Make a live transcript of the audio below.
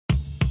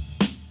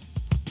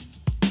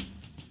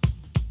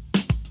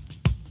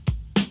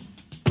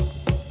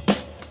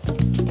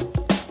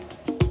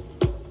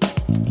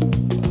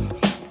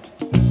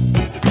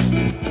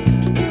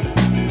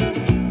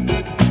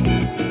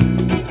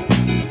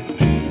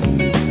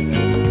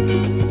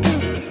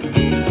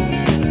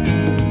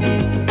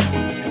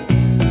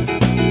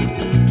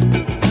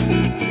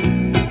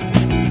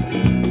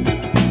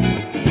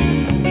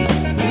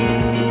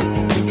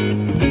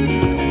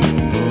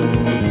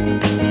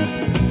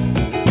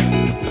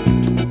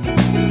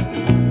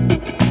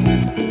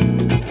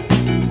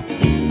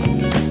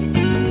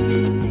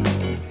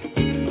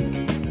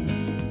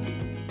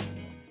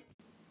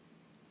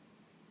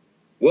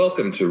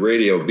Welcome to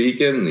Radio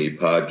Beacon, the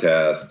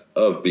podcast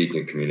of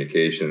Beacon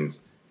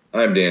Communications.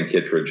 I'm Dan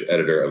Kittredge,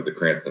 editor of the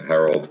Cranston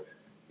Herald,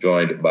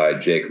 joined by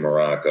Jake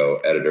Morocco,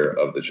 editor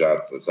of the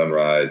Johnston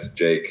Sunrise.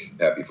 Jake,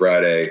 happy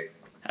Friday.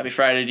 Happy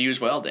Friday to you as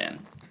well,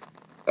 Dan.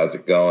 How's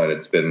it going?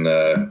 It's been,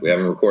 we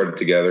haven't recorded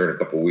together in a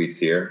couple weeks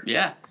here.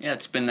 Yeah,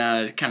 it's been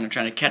kind of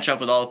trying to catch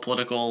up with all the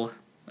political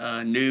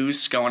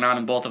news going on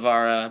in both of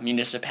our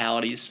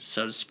municipalities,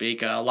 so to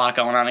speak. A lot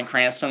going on in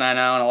Cranston, I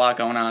know, and a lot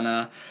going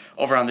on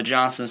over on the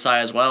Johnston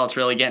side as well. It's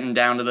really getting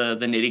down to the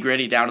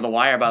nitty-gritty, down to the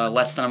wire, about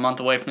less than a month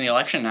away from the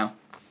election now.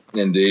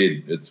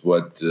 Indeed. It's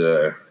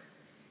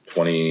it's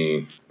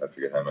 20, I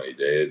forget how many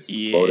days.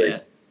 Yeah, voting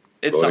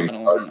it's something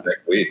along starts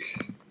next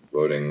week.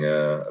 Voting,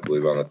 I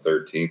believe on the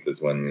 13th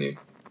is when the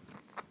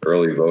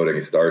early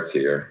voting starts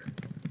here.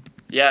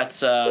 Yeah,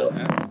 it's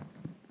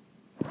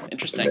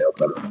interesting.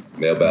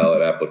 Mail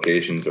ballot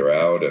applications are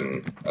out,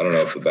 and I don't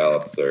know if the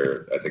ballots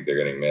I think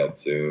they're getting mailed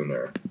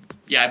soon.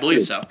 Yeah, I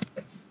believe so.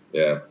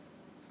 Yeah.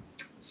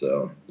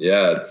 So,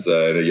 yeah, it's,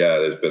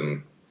 there's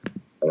been,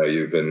 I know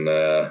you've been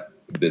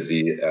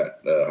busy,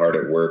 hard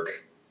at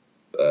work,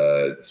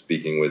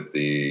 speaking with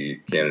the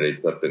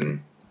candidates up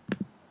in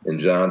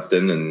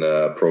Johnston and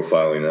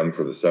profiling them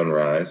for the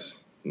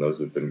Sunrise. And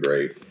those have been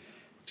great.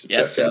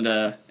 Yes,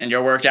 and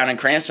your work down in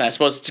Cranston, I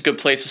suppose it's a good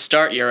place to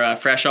start. You're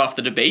fresh off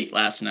the debate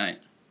last night.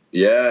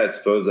 Yeah, I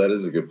suppose that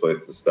is a good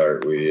place to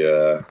start. We,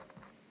 the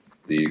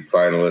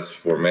finalists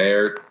for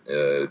mayor,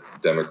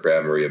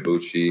 Democrat Maria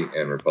Bucci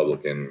and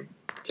Republican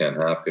Ken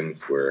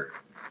Hopkins, were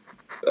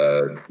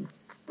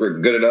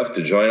good enough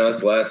to join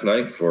us last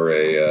night for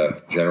a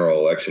general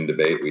election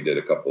debate. We did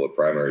a couple of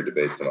primary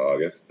debates in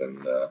August,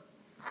 and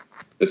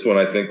this one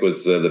I think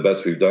was the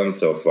best we've done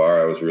so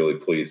far. I was really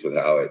pleased with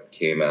how it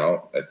came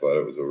out. I thought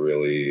it was a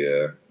really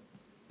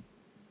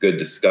good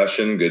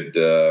discussion, good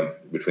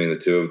between the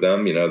two of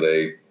them. You know,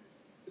 they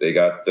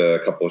got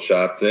a couple of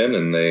shots in,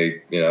 and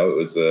it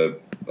was a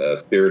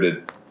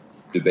spirited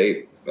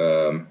debate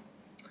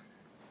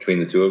between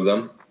the two of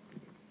them.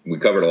 We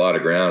covered a lot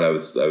of ground. I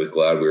was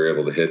glad we were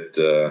able to hit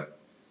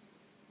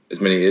as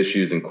many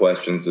issues and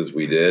questions as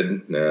we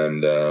did,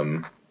 and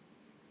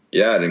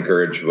I'd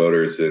encourage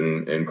voters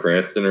in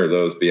Cranston or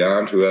those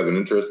beyond who have an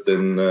interest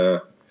in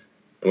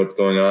what's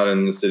going on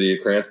in the city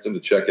of Cranston to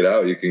check it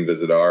out. You can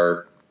visit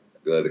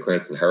the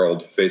Cranston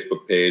Herald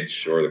Facebook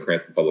page or the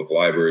Cranston Public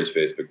Library's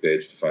Facebook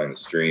page to find the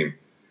stream.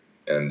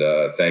 And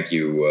thank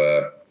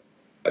you.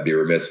 I'd be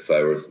remiss if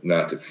I was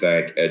not to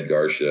thank Ed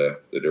Garcia,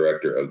 the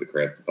director of the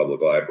Cranston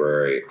Public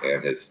Library,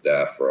 and his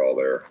staff for all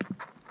their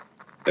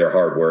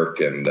hard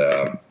work and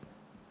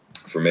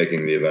for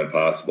making the event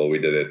possible. We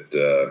did it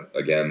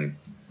again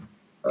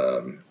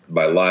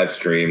by live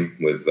stream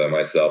with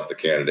myself, the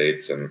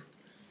candidates, and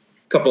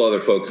a couple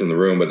other folks in the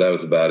room, but that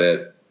was about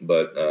it.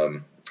 But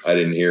I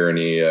didn't hear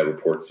any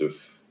reports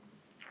of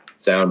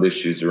sound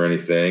issues or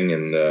anything,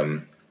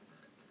 and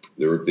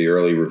the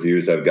early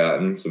reviews I've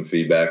gotten, some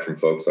feedback from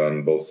folks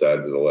on both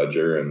sides of the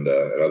ledger and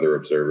other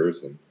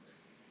observers, and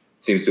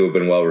it seems to have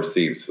been well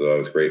received, so I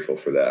was grateful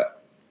for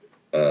that.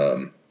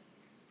 They're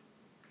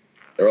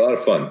a lot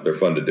of fun. They're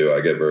fun to do.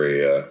 I get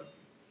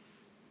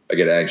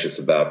anxious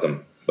about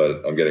them,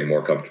 but I'm getting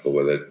more comfortable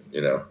with it,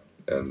 and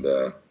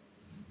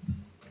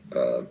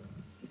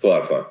it's a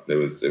lot of fun. It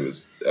was.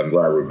 I'm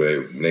glad we've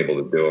been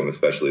able to do them,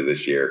 especially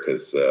this year,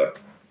 because I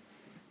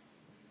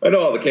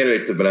know all the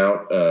candidates have been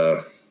out,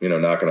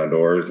 knocking on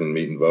doors and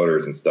meeting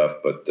voters and stuff,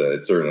 but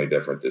it's certainly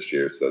different this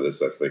year. So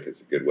this, I think,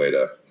 is a good way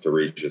to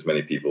reach as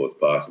many people as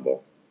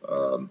possible.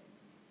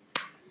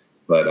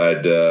 But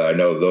I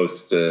know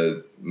those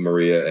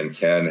Maria and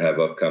Ken have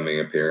upcoming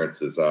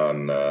appearances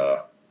on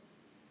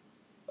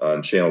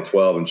Channel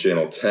 12 and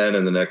Channel 10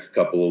 in the next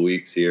couple of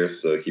weeks here,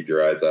 so keep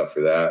your eyes out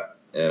for that.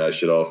 And I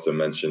should also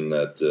mention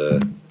that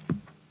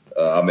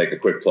I'll make a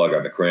quick plug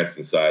on the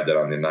Cranston side that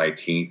on the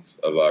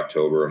 19th of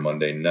October, a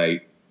Monday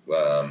night,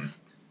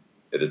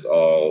 it is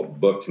all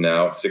booked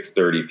now. At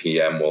 6:30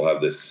 p.m., we'll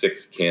have the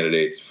 6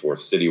 candidates for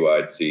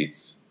citywide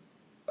seats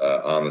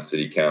on the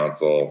city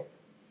council.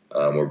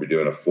 We'll be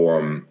doing a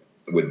forum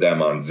with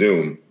them on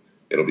Zoom.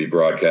 It'll be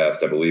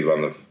broadcast, I believe, on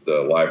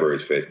the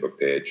library's Facebook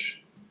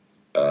page.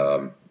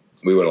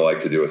 We would have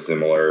liked to do a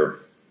similar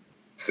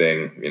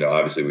thing.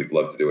 Obviously we'd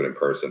love to do it in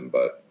person,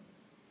 but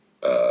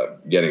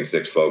getting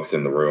 6 folks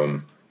in the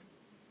room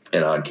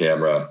and on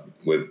camera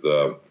with,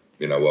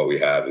 what we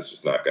have is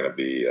just not going to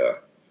be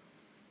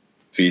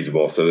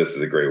feasible. So this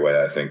is a great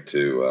way, I think,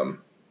 to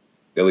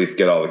at least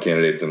get all the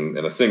candidates in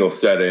a single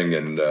setting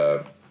and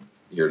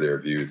hear their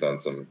views on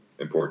some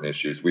important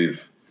issues.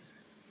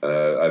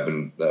 I've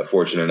been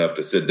fortunate enough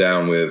to sit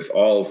down with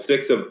all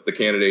 6 of the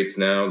candidates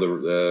now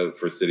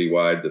for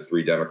citywide, the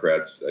 3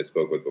 Democrats I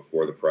spoke with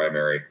before the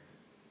primary.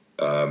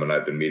 And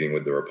I've been meeting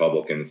with the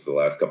Republicans the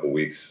last couple of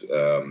weeks.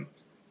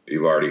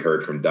 You've already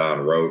heard from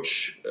Don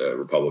Roach, a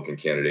Republican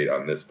candidate,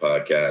 on this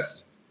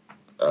podcast.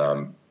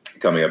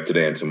 Coming up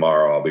today and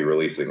tomorrow, I'll be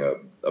releasing a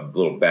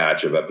little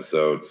batch of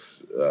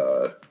episodes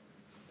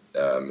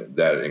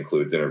that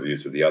includes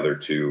interviews with the other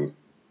 2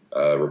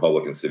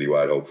 Republican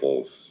citywide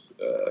hopefuls,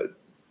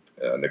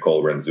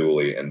 Nicole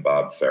Renzulli and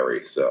Bob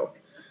Ferry. So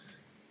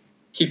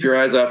keep your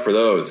eyes out for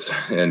those,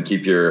 and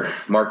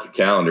mark your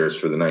calendars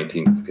for the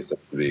 19th, because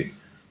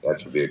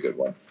that should be a good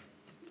one.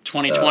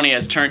 2020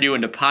 has turned you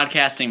into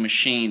podcasting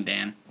machine,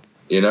 Dan.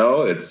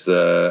 It's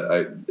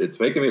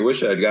making me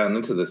wish I had gotten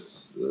into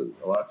this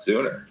a lot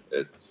sooner.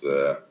 It's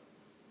a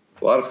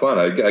lot of fun.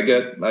 I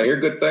hear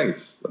good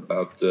things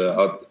about.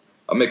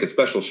 I'll make a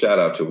special shout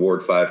out to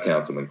Ward 5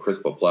 Councilman Chris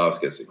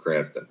Poplawskis at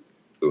Cranston,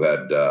 who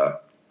had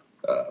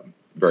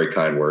very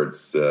kind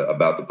words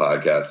about the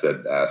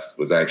podcast.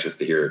 Was anxious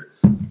to hear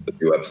the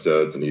few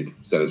episodes, and he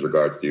sent his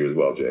regards to you as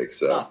well, Jake.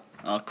 So,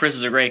 Chris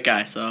is a great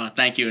guy. So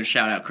thank you and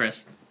shout out,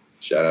 Chris.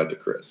 Shout out to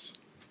Chris.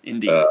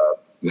 Indeed.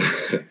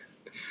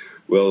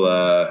 Well,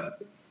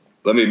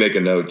 let me make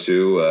a note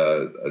too.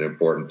 An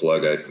important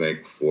plug, I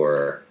think,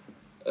 for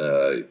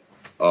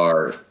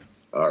our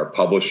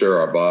publisher,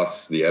 our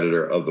boss, the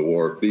editor of the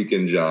Warwick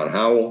Beacon, John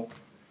Howell.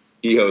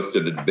 He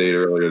hosted a debate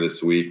earlier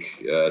this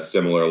week,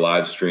 similar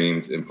live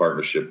streamed in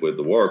partnership with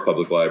the Warwick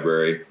Public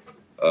Library,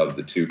 of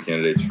the two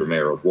candidates for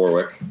mayor of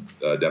Warwick,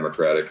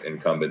 Democratic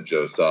incumbent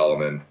Joe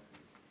Solomon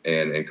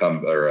and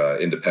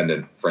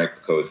independent Frank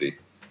Picozzi.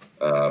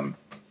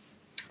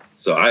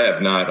 So I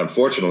have not,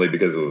 unfortunately,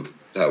 because of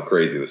how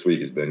crazy this week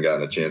has been,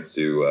 gotten a chance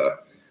to,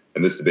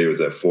 and this debate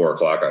was at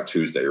 4:00 on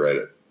Tuesday, right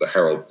at the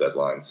Herald's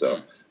deadline. So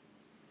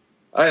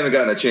I haven't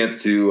gotten a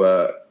chance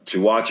to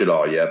watch it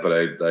all yet, but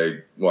I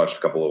watched a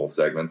couple little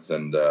segments,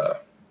 and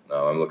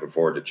I'm looking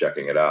forward to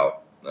checking it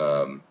out.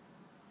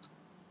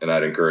 And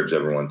I'd encourage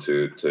everyone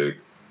to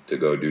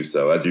go do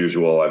so. As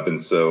usual, I've been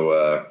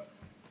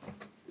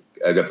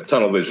I've got the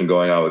tunnel vision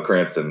going on with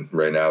Cranston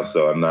right now,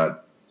 so I'm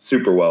not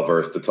super well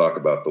versed to talk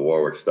about the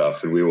Warwick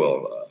stuff, and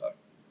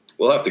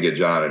we'll have to get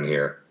John in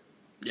here,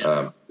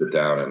 sit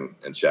down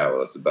and chat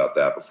with us about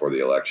that before the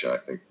election. I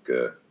think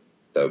that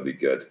would be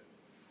good.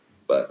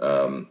 But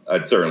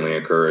I'd certainly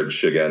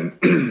encourage, again,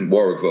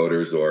 Warwick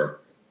voters or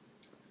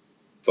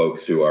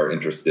folks who are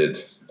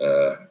interested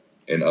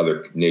in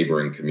other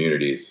neighboring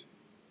communities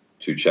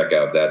to check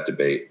out that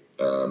debate.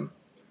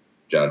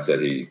 John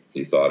said he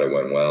thought it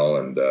went well,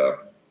 and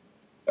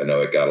I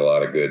know it got a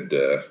lot of good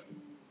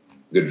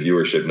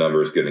viewership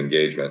numbers, good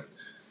engagement.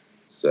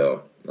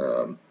 So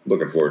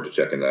looking forward to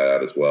checking that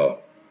out as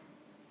well.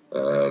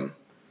 And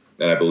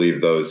I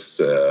believe those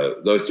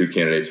two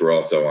candidates were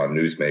also on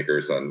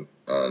Newsmakers on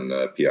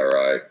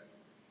PRI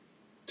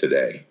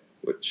today,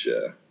 which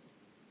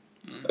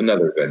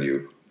another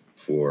venue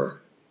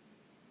for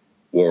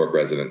Warwick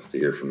residents to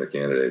hear from the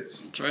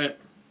candidates. That's right.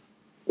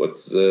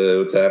 What's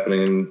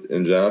happening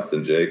in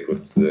Johnston, Jake?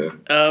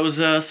 It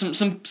was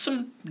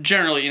some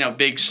generally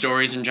big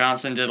stories in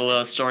Johnston. Did a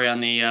little story on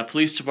the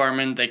police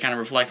department. They kind of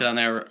reflected on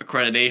their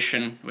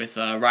accreditation with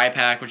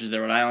RIPAC, which is the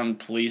Rhode Island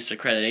Police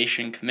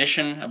Accreditation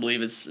Commission, I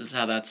believe is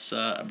how that's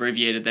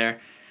abbreviated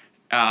there.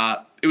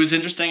 It was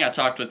interesting. I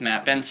talked with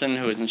Matt Benson,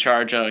 who is in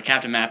charge.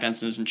 Captain Matt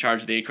Benson, who's in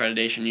charge of the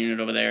accreditation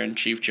unit over there, and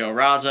Chief Joe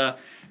Raza.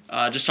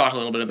 Just talked a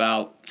little bit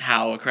about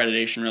how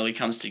accreditation really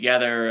comes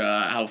together,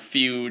 how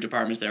few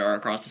departments there are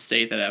across the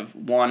state that have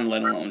one,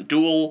 let alone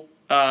dual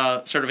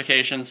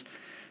certifications.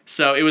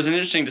 So it was an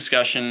interesting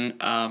discussion,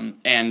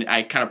 and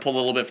I kind of pulled a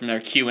little bit from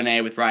their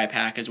Q&A with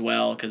RIPAC as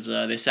well, because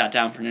they sat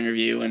down for an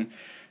interview, and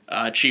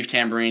former Chief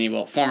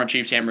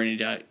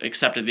Tamburini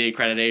accepted the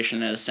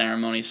accreditation at a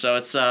ceremony. So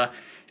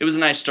it was a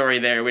nice story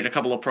there. We had a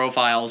couple of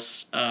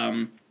profiles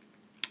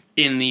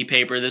in the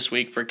paper this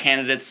week for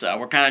candidates.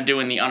 We're kind of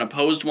doing the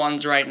unopposed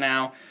ones right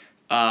now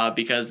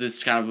because this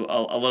is kind of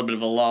a little bit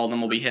of a lull.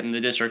 Then we'll be hitting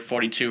the District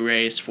 42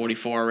 race,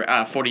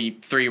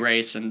 43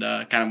 race, and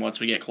kind of once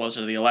we get closer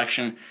to the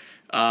election.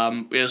 We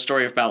had a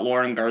story about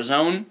Lauren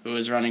Garzone, who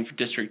is running for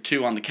District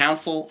 2 on the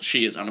council.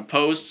 She is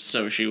unopposed,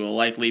 so she will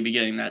likely be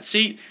getting that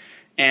seat.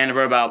 And I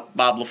wrote about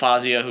Bob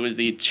LaFazia, who is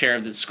the chair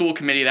of the school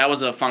committee. That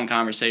was a fun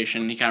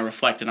conversation. He kind of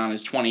reflected on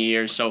his 20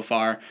 years so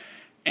far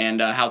and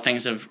how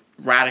things have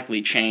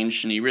radically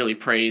changed, and he really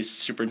praised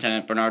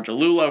Superintendent Bernard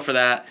DeLullo for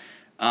that,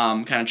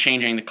 kind of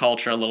changing the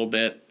culture a little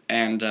bit,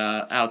 and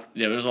how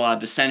there was a lot of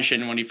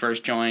dissension when he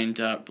first joined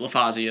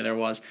LaFazia, there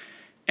was,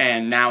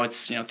 and now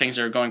it's things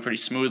are going pretty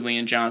smoothly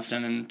in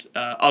Johnston, and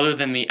other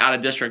than the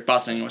out-of-district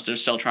busing, which they're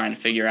still trying to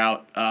figure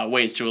out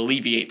ways to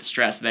alleviate the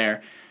stress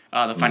there,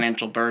 the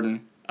financial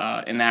burden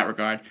in that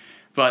regard.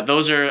 But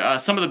those are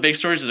some of the big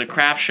stories. There's a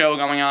craft show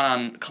going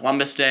on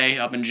Columbus Day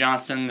up in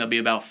Johnston. There'll be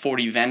about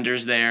 40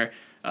 vendors there.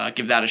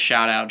 Give that a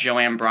shout out.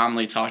 Joanne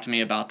Bromley talked to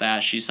me about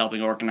that. She's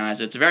helping organize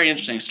it. It's a very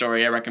interesting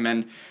story. I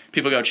recommend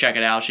people go check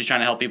it out. She's trying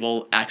to help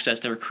people access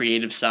their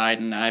creative side,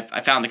 and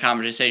I found the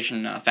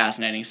conversation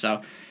fascinating.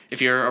 So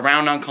if you're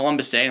around on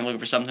Columbus Day and looking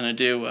for something to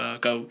do,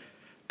 go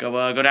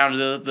down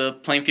to the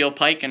Plainfield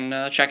Pike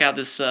and check out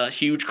this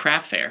huge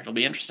craft fair. It'll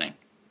be interesting.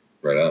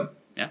 Right on.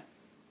 Yeah.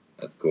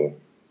 That's cool.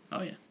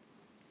 Oh, yeah.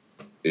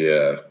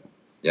 Yeah,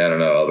 I don't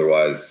know.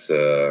 Otherwise,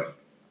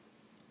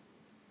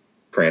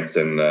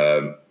 Cranston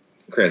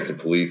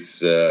Police,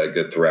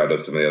 good to round up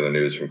some of the other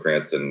news from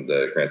Cranston.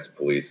 The Cranston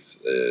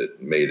Police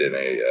made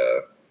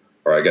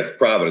or I guess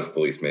Providence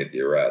Police made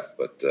the arrest,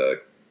 but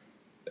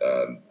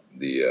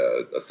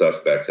a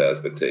suspect has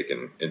been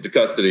taken into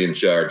custody and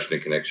charged in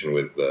connection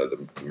with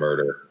the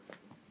murder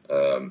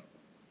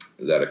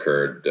that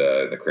occurred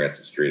in the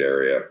Cranston Street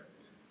area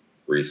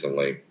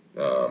recently.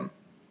 The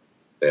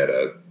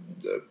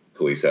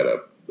police had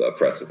a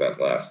press event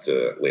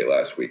late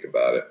last week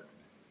about it.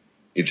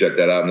 You check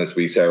that out in this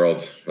week's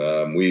Herald.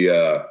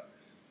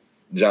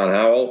 John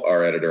Howell,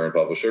 our editor and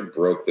publisher,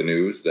 broke the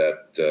news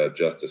that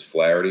Justice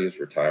Flaherty is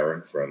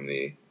retiring from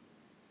the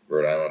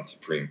Rhode Island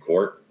Supreme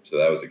Court. So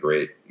that was a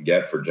great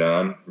get for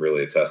John.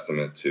 Really a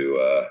testament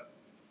to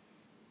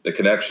the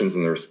connections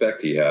and the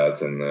respect he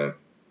has in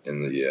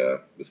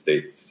the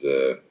state's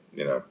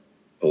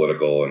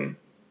political and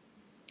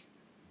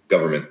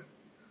government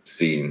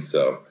scene.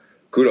 So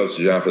kudos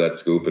to John for that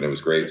scoop, and it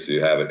was great to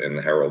have it in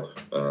the Herald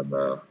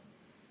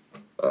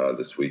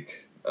this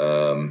week.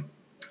 Trying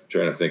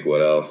to think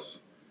what else.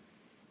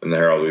 In the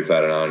Herald, we've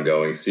had an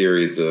ongoing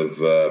series of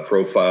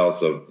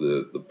profiles of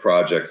the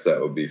projects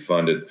that would be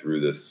funded through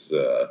this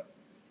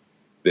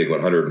big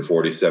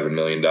 $147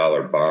 million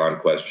bond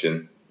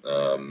question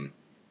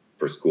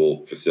for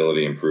school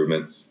facility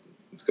improvements.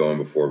 It's going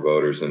before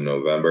voters in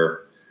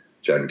November.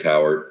 Jen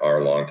Cowart,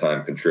 our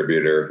longtime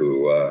contributor,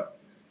 who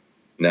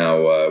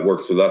now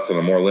works with us on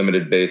a more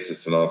limited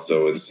basis and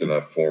also is in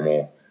a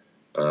formal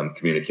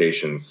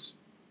communications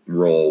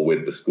role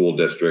with the school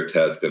district,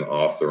 has been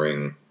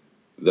authoring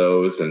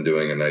those and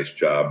doing a nice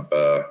job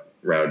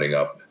rounding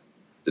up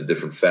the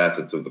different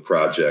facets of the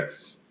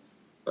projects.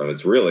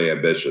 It's really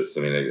ambitious.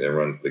 I mean, it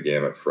runs the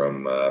gamut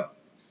from a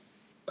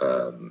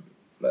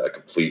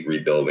complete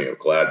rebuilding of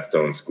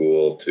Gladstone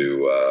School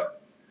to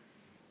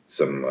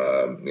some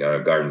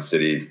Garden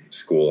City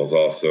School is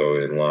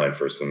also in line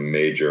for some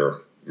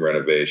major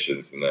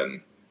renovations, and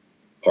then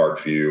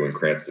Parkview and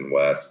Cranston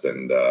West.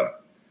 And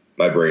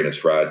my brain is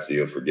fried, so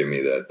you'll forgive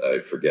me that I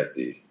forget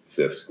the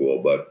fifth school.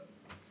 But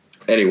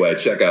anyway,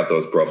 check out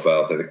those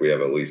profiles. I think we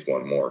have at least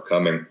one more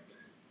coming.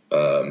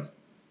 And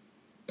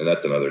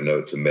that's another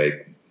note to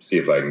make. See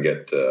if I can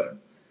get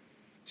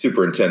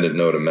Superintendent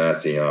Nota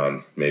Massey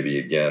on maybe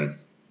again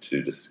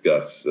to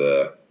discuss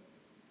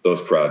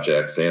those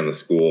projects and the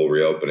school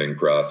reopening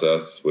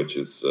process, which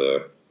is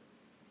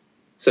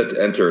set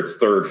to enter its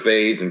third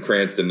phase in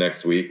Cranston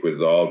next week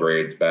with all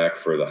grades back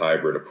for the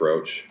hybrid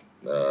approach.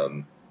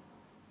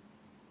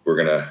 We're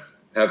going to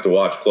have to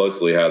watch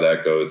closely how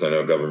that goes. I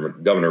know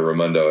Governor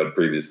Raimondo had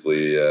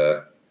previously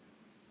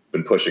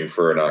been pushing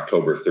for an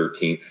October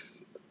 13th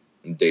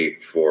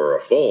date for a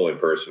full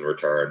in-person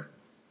return.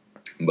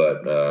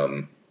 But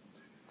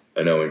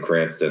I know in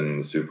Cranston,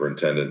 the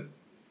superintendent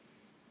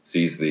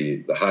sees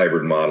the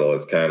hybrid model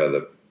as kind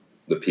of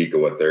the peak of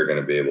what they're going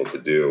to be able to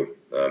do,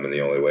 and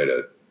the only way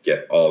to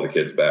get all the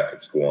kids back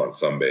at school on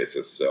some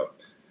basis. So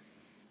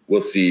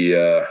we'll see.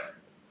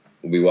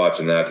 We'll be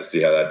watching that to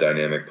see how that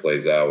dynamic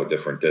plays out with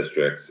different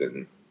districts.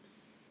 And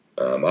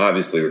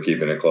obviously we're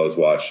keeping a close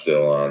watch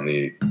still on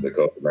the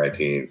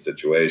COVID-19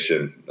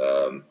 situation.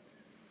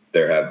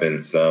 There have been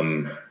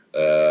some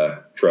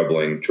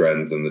troubling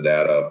trends in the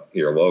data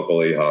here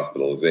locally.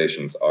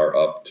 Hospitalizations are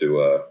up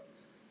to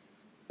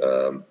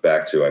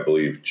back to, I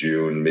believe,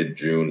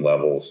 mid-June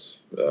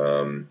levels.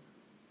 And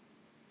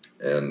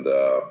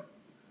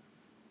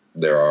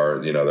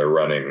they're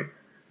running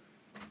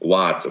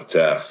lots of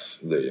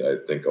tests. I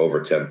think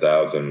over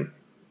 10,000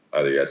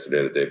 either yesterday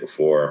or the day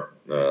before.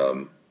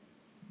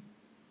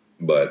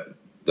 But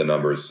the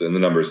numbers,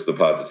 the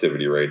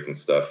positivity rates and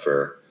stuff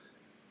are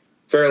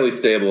fairly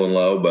stable and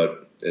low,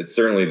 but it's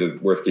certainly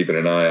worth keeping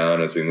an eye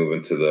on as we move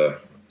into the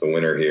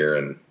winter here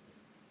and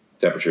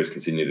temperatures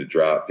continue to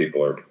drop.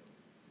 People are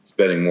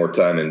spending more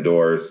time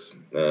indoors.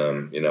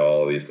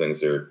 All of these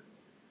things are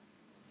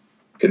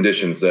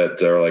conditions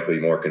that are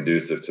likely more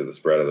conducive to the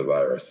spread of the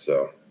virus.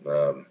 So,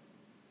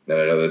 and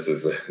I know this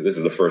is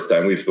the first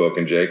time we've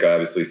spoken, Jake,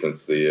 obviously,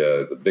 since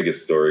the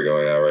biggest story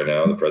going out right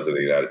now, the President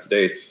of the United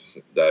States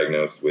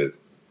diagnosed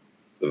with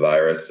the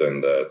virus,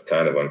 and it's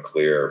kind of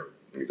unclear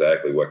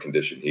exactly what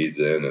condition he's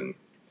in, and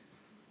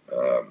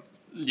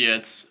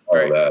it's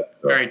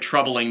very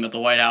troubling that the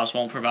White House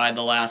won't provide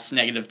the last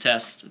negative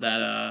test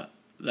that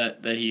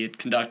he had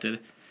conducted.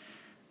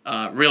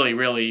 Really,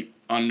 really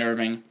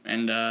unnerving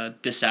and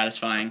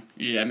dissatisfying.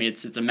 Yeah, I mean,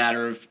 it's a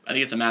matter of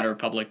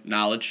public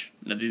knowledge.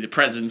 The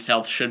president's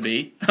health should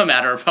be a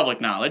matter of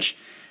public knowledge.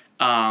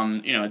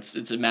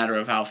 It's a matter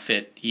of how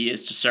fit he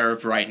is to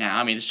serve right now.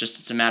 I mean,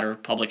 it's a matter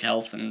of public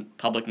health and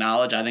public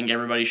knowledge. I think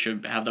everybody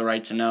should have the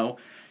right to know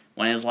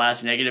when his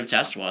last negative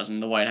test was,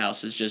 and the White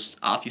House is just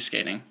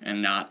obfuscating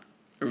and not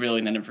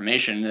revealing that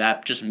information.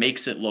 That just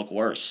makes it look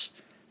worse.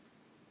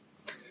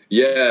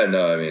 Yeah,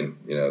 no, I mean,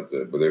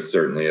 there's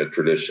certainly a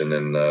tradition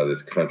in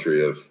this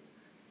country of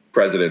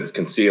presidents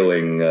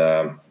concealing,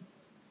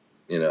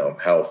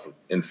 health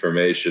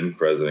information.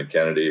 President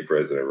Kennedy,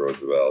 President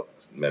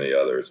Roosevelt, many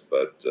others.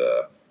 But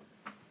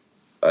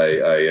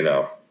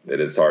it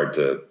is hard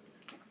to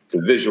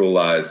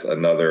visualize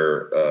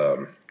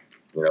another,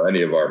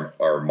 any of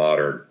our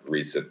modern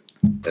recent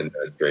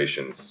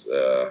administrations,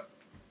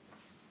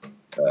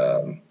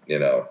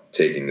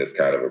 taking this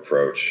kind of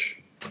approach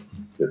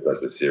it's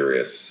such a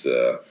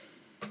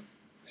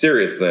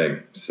serious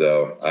thing.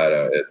 So I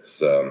don't.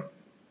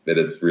 It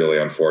is really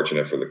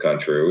unfortunate for the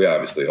country. We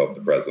obviously hope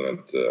the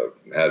president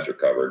has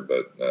recovered,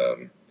 but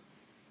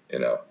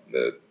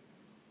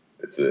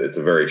it's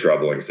a very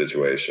troubling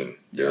situation.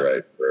 You're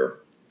right,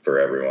 for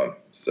everyone.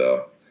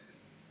 So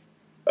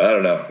I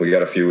don't know. We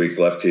got a few weeks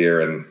left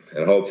here, and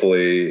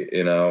hopefully,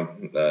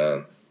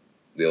 the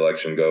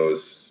election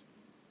goes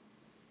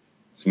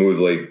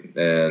smoothly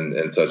and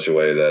in such a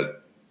way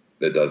that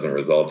it doesn't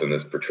result in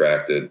this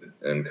protracted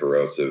and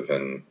corrosive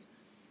and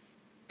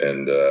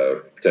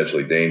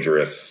potentially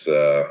dangerous,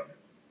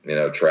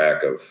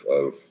 track of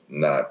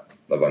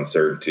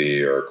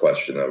uncertainty or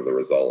question of the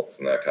results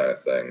and that kind of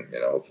thing.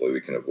 Hopefully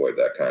we can avoid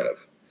that kind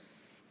of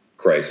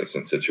crisis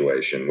and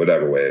situation,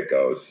 whatever way it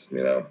goes.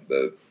 I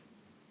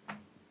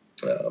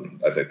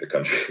think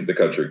the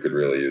country could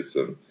really use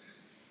some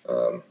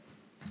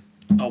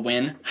a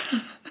win,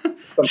 some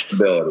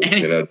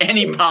stability.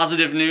 Any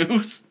positive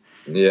news.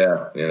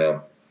 Yeah,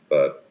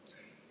 but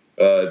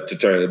to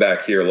turn it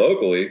back here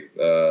locally,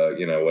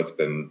 what's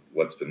been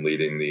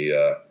leading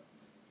the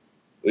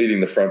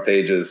front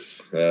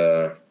pages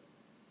and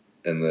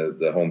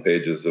the home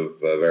pages of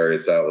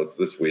various outlets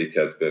this week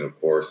has been, of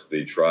course,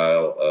 the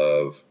trial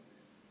of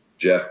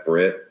Jeff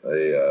Britt,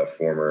 a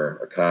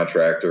former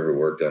contractor who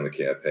worked on the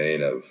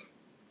campaign of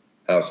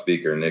House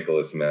Speaker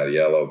Nicholas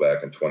Mattiello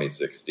back in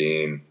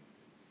 2016.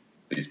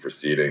 These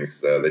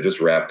proceedings, they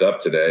just wrapped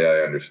up today,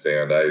 I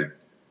understand. I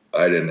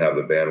didn't have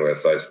the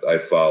bandwidth. I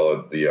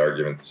followed the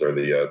arguments or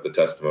the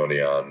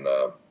testimony on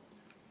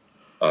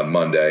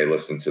Monday,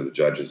 listened to the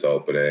judge's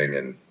opening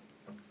and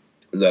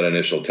that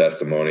initial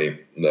testimony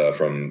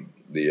from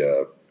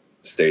the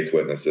state's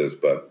witnesses.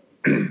 But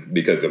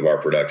because of our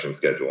production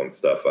schedule and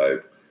stuff, I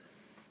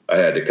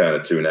had to kind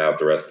of tune out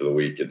the rest of the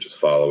week and just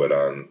follow it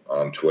on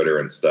Twitter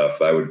and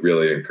stuff. I would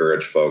really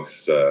encourage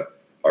folks,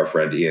 our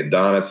friend Ian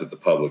Donis at the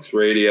Publix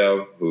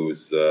Radio,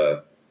 who's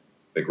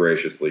been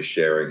graciously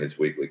sharing his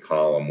weekly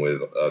column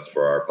with us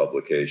for our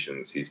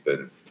publications. He's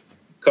been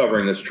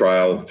covering this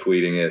trial,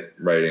 tweeting it,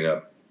 writing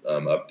up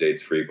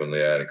updates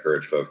frequently. I'd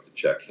encourage folks to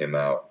check him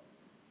out.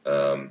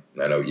 I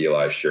know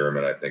Eli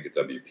Sherman, I think at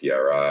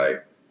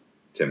WPRI,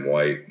 Tim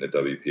White at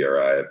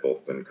WPRI have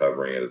both been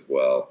covering it as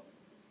well.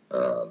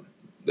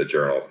 The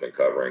Journal's been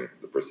covering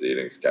the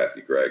proceedings,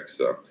 Kathy Gregg.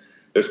 So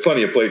there's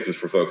plenty of places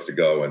for folks to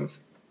go and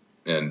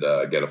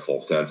get a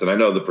full sense. And I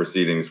know the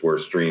proceedings were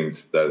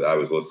streamed. That I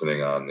was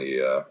listening on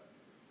the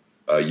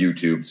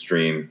YouTube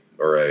stream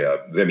or a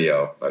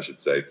Vimeo, I should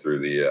say, through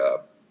the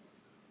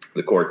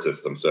court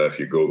system. So if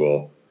you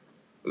Google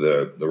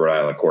the Rhode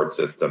Island court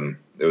system,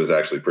 it was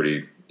actually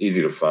pretty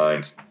easy to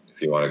find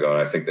if you want to go.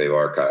 And I think they've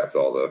archived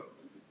all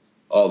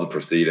the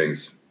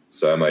proceedings.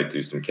 So I might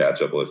do some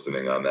catch up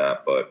listening on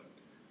that. But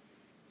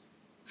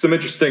some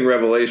interesting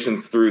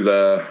revelations through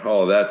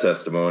all of that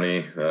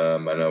testimony. I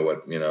know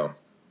what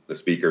the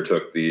speaker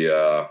took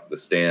the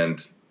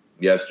stand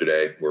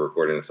yesterday. We're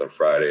recording this on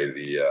Friday,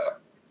 the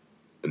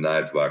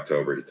 9th of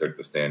October. He took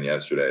the stand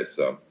yesterday.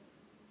 So,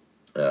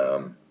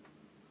 there's,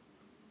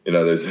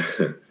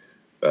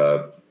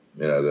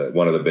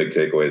 one of the big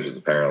takeaways was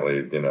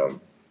apparently,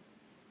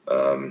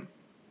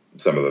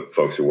 some of the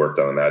folks who worked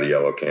on the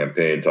Mattiello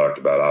campaign talked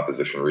about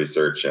opposition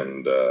research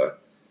and,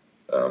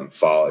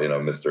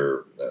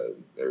 Mr.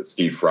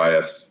 Steve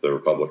Frias, the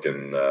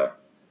Republican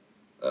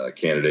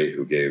candidate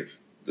who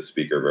gave the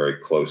speaker very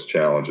close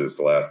challenges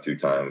the last two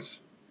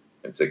times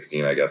in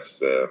 2016, I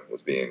guess,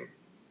 was being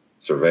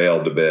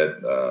surveilled a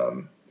bit.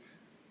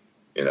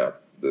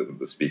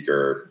 The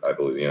speaker, I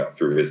believe,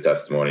 through his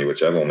testimony,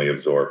 which I've only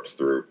absorbed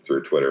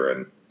through Twitter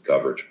and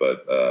coverage,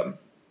 but,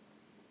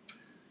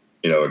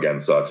 again,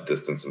 sought to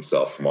distance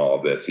himself from all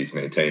of this. He's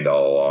maintained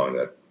all along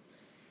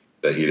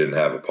that he didn't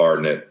have a part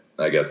in it.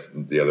 I guess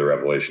the other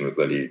revelation was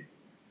that he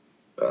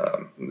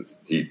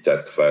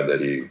testified that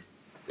he,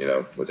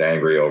 was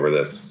angry over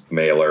this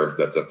mailer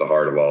that's at the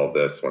heart of all of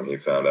this when he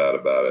found out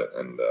about it.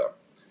 And,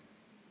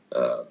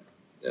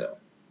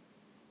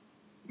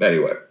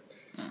 anyway,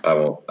 I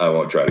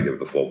won't try to give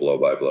the full blow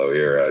by blow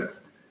here.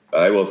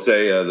 I will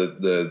say I'll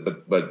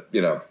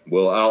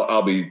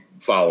be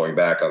following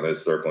back on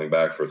this, circling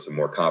back for some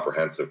more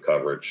comprehensive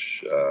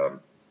coverage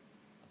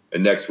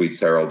in next week's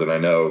Herald. And I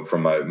know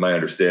from my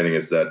understanding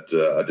is that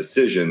a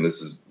decision,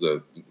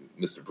 Mr.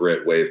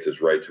 Britt waived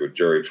his right to a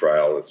jury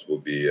trial. This will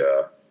be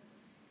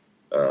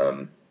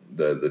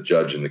the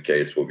judge in the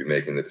case will be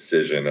making the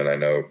decision. And I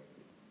know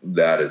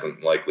that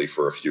isn't likely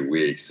for a few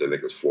weeks. I think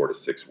it was 4 to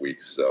 6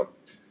 weeks. So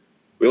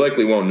we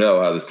likely won't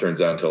know how this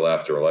turns out until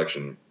after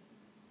election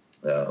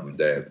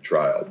day of the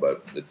trial,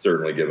 but it's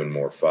certainly given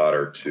more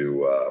fodder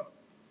to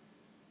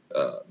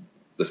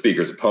the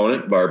speaker's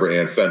opponent, Barbara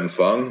Ann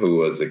Fenton-Fung, who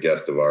was a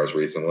guest of ours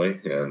recently,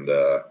 and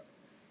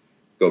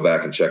go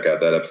back and check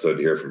out that episode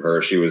to hear from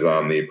her. She was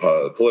on the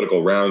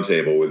political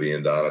roundtable with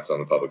Ian Donis on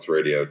the Publix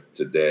Radio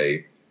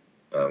today,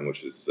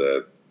 which is,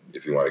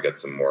 if you want to get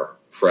some more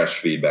fresh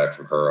feedback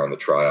from her on the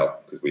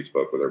trial, because we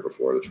spoke with her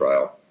before the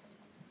trial.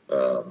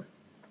 So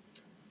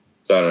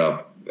I don't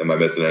know. Am I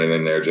missing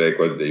anything there, Jake?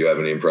 Do you have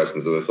any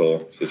impressions of this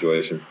whole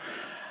situation?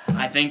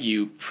 I think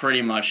you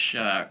pretty much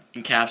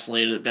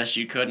encapsulated it best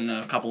you could in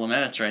a couple of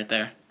minutes right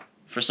there.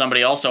 For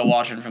somebody also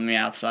watching from the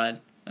outside,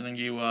 I think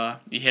you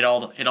hit all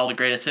the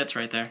greatest hits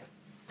right there.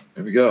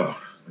 There we go.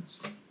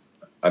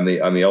 I'm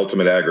the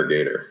ultimate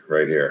aggregator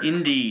right here.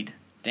 Indeed,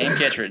 Dan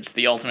Kittredge,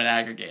 the ultimate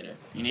aggregator.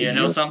 You need to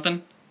know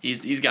something?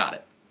 He's got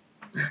it.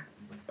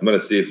 I'm gonna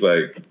see if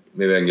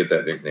maybe I can get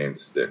that nickname to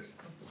stick.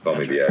 Call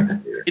me the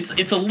aggregator.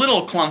 It's a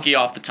little clunky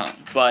off the tongue,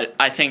 but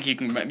I think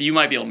you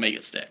might be able to make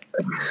it stick.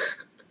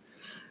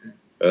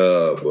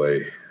 Oh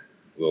boy,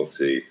 we'll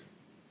see.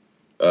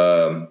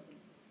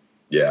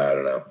 Yeah, I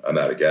don't know. I'm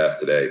out of gas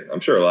today.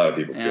 I'm sure a lot of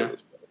people feel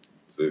this way.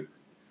 So,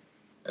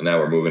 and now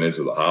we're moving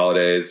into the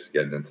holidays,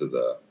 getting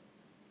into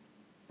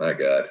my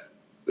God,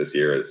 this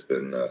year has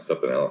been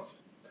something else.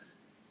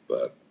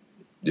 But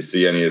you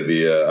see any of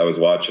I was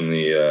watching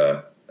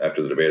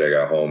after the debate, I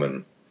got home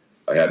and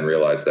I hadn't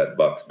realized that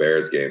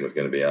Bucks-Bears game was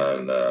going to be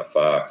on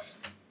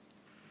Fox.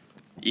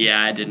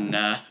 Yeah, I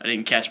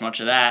didn't catch much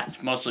of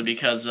that, mostly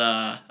because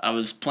I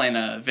was playing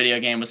a video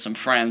game with some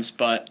friends.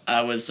 But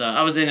I was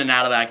in and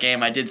out of that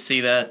game. I did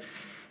see that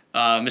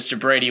Mr.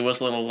 Brady was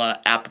a little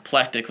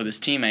apoplectic with his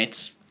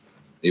teammates.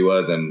 He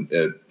was, and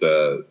at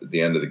the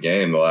end of the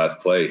game, the last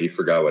play, he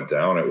forgot what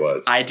down it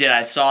was. I did.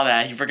 I saw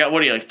that. He forgot.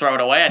 What, did he throw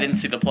it away? I didn't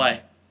see the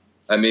play.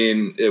 I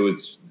mean, it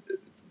was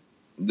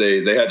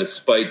they had to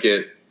spike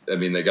it. I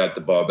mean, they got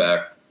the ball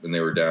back and they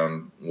were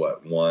down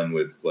one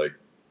with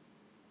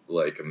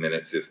like a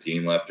minute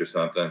 15 left or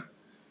something,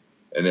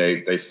 and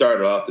they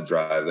started off the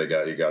drive.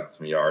 He got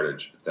some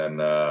yardage, but then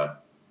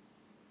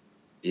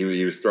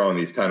he was throwing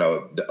these kind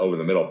of over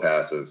the middle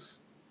passes,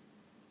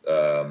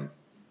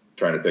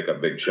 trying to pick up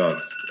big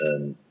chunks,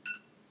 and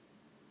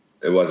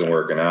it wasn't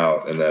working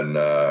out. And then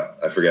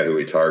I forget who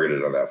he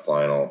targeted on that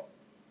final,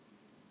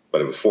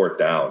 but it was fourth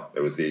down.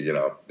 It was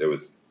it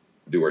was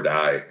do or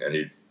die, and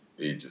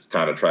he just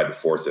kind of tried to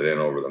force it in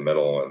over the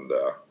middle, and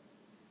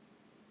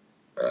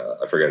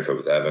I forget if it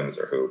was Evans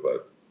or who,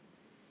 but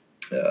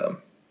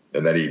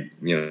and then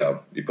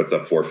he puts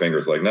up four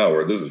fingers like,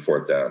 no, this is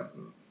fourth down.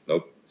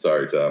 Nope,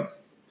 sorry, Tom.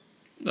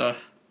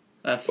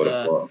 That's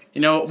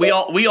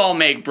we all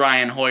make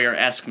Brian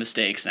Hoyer-esque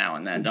mistakes now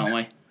and then, don't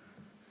we?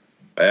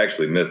 I've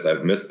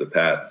missed the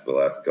Pats the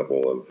last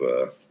couple of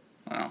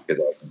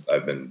because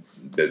I've been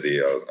busy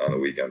on the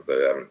weekends.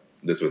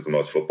 This was the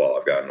most football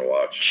I've gotten to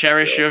watch.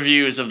 Cherish your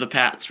views of the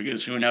Pats,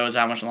 because who knows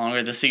how much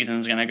longer the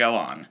season's going to go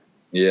on.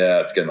 Yeah,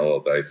 it's getting a little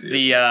dicey.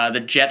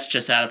 The Jets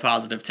just had a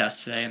positive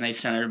test today, and they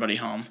sent everybody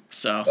home.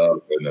 So,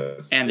 oh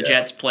goodness! And the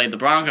Jets played the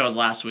Broncos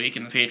last week,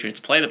 and the Patriots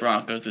play the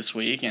Broncos this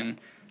week. And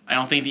I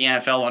don't think the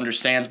NFL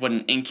understands what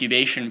an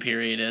incubation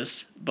period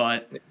is,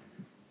 but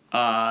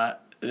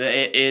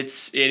it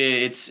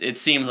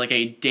seems like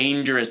a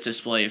dangerous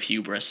display of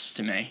hubris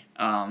to me.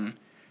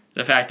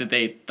 The fact that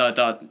they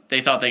thought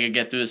they could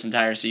get through this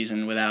entire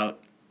season without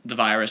the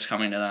virus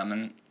coming to them,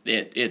 and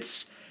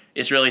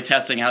it's really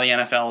testing how the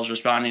NFL is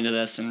responding to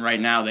this, and right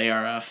now they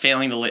are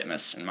failing the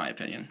litmus, in my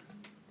opinion.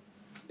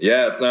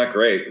 Yeah, it's not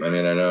great. I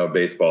mean, I know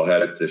baseball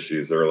had its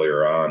issues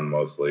earlier on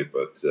mostly,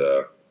 but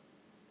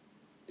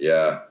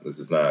yeah, this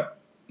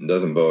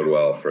doesn't bode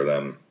well for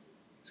them.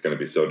 It's going to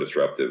be so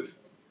disruptive,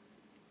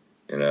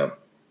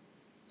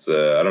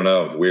 So I don't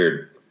know. It's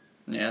weird.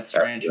 Yeah, it's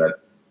strange.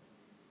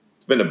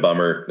 It's been a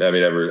bummer. I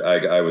mean,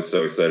 I was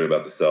so excited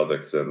about the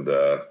Celtics, and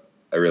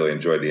I really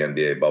enjoyed the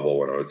NBA bubble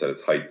when it was at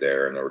its height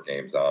there, and there were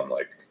games on.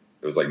 Like,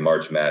 it was like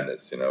March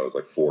Madness, it was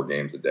like 4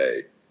 games a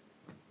day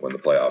when the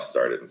playoffs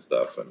started and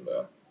stuff. And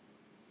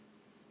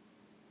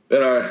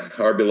then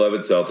our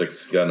beloved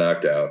Celtics got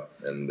knocked out,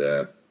 and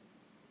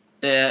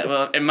yeah,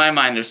 well, in my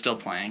mind, they're still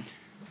playing.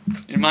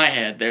 In my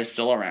head, they're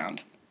still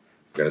around.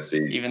 Gonna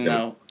see. Even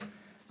though,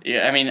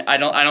 yeah, I mean, I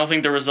don't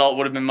think the result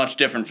would have been much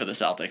different for the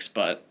Celtics,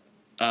 but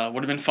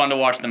would have been fun to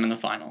watch them in the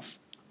finals.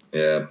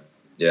 Yeah,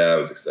 I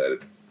was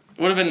excited.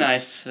 Would have been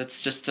nice.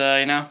 It's just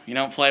you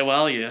don't play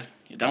well, you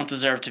don't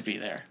deserve to be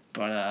there.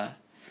 But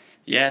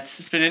yeah,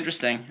 it's been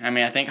interesting. I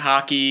mean, I think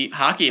hockey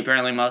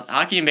apparently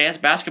hockey and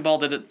basketball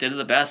did it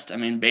the best. I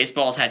mean,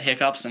 baseball's had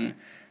hiccups and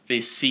they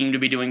seem to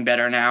be doing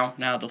better now.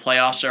 Now the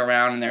playoffs are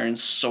around and they're in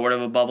sort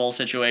of a bubble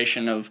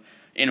situation of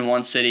in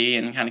one city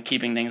and kind of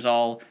keeping things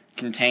all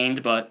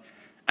contained. But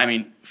I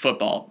mean,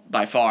 football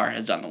by far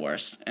has done the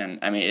worst, and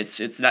I mean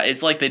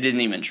it's like they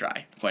didn't even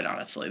try. Quite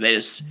honestly,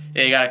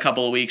 they got a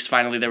couple of weeks.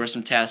 Finally, there were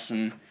some tests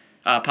and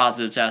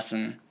positive tests,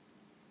 and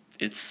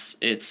it's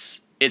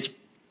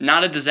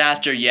not a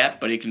disaster yet,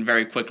 but it can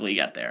very quickly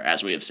get there,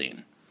 as we have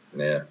seen.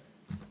 Yeah.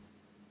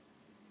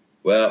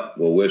 Well,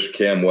 we'll wish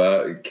Cam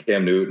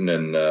Newton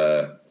and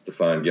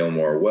Stephon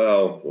Gilmore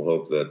well. We'll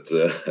hope that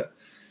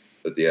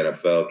that the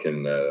NFL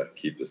can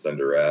keep this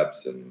under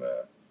wraps, and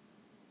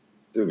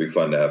it would be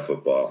fun to have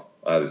football.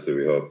 Obviously,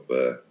 we hope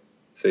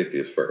safety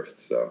is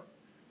first. So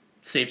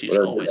safety is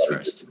always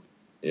first.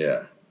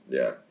 Yeah,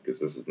 because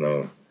this is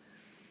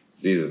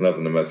disease is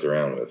nothing to mess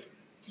around with.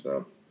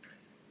 So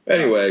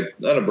anyway,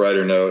 on a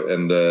brighter note,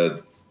 and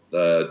to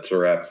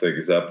wrap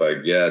things up, I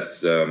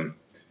guess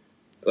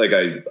like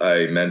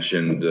I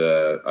mentioned,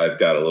 I've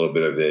got a little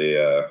bit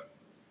of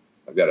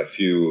I've got a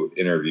few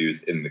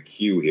interviews in the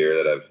queue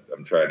here that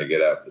I'm trying to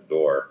get out the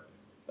door.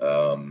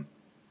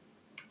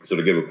 So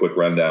to give a quick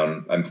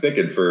rundown, I'm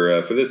thinking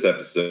for this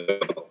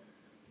episode,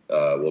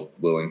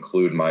 we'll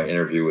include my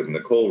interview with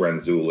Nicole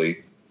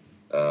Renzulli,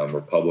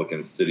 Republican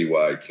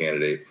citywide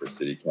candidate for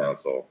city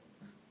council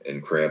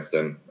in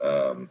Cranston.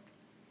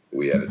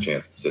 We had a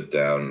chance to sit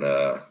down.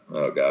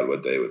 Oh God,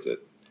 what day was it?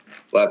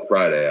 Last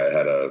Friday, I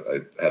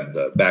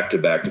had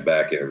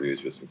back-to-back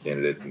interviews with some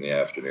candidates in the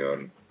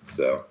afternoon.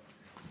 So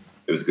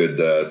it was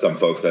good. Some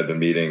folks I'd been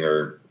meeting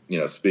or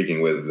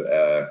speaking with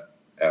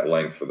at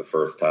length for the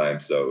first time,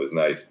 so it was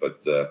nice.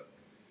 But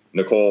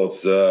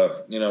Nicole's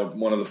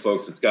one of the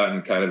folks that's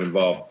gotten kind of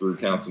involved through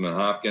Councilman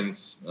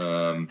Hopkins.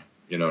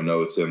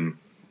 Knows him,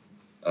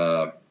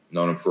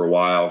 known him for a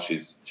while.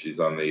 She's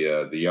on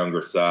the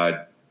younger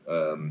side,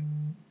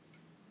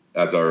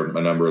 as are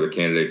a number of the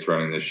candidates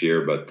running this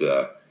year. But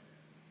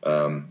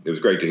it was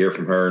great to hear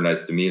from her.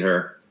 Nice to meet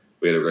her.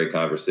 We had a great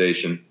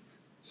conversation.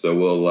 So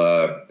we'll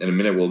in a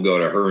minute we'll go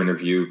to her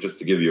interview just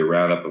to give you a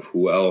roundup of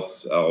who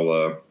else.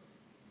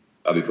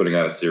 I'll be putting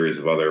out a series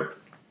of other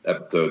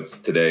episodes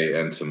today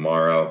and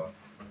tomorrow.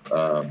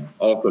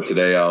 Also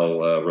today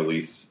I'll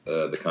release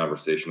the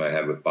conversation I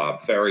had with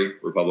Bob Ferry,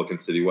 Republican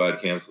citywide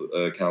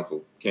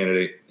council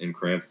candidate in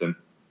Cranston.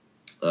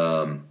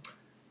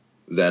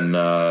 Then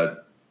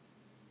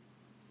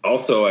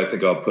also I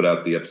think I'll put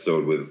out the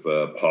episode with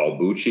Paul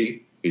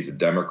Bucci. He's a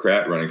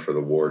Democrat running for the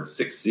Ward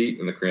 6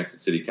 seat in the Cranston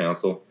City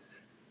Council.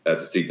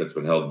 That's a seat that's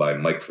been held by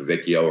Mike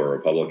Favicchio, a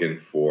Republican,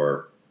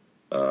 for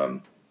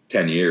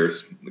 10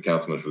 years. The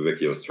Councilman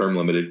Favicchio is term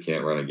limited,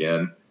 can't run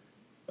again.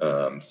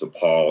 So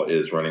Paul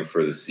is running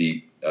for the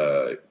seat.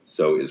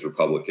 So is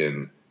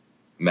Republican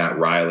Matt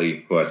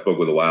Riley, who I spoke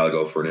with a while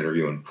ago for an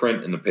interview in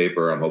print in the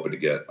paper. I'm hoping to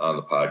get on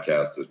the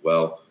podcast as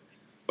well.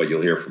 But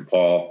you'll hear from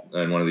Paul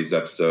in one of these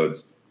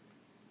episodes.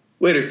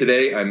 Later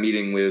today, I'm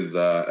meeting with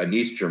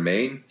Anise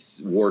Germain,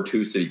 Ward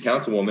 2 City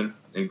Councilwoman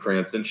in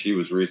Cranston. She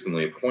was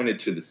recently appointed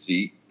to the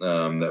seat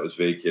that was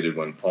vacated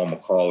when Paul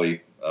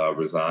McCauley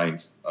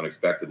resigned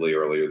unexpectedly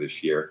earlier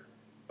this year,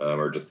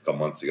 or just a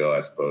couple months ago, I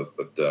suppose.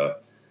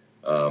 But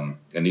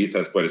Anise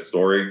has quite a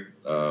story.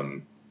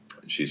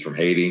 She's from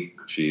Haiti.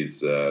 She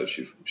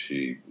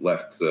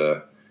left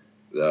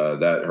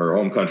that her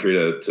home country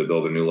to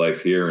build a new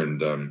life here,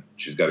 and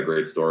she's got a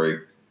great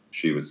story.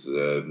 She's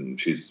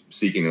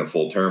seeking a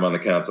full term on the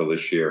council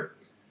this year.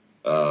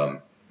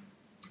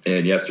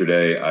 And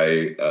yesterday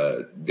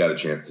I got a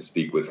chance to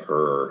speak with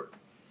her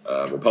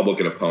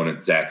Republican opponent,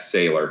 Zach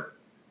Saylor.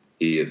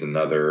 He is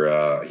another,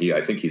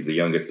 I think he's the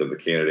youngest of the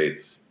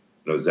candidates.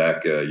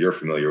 Zach, you're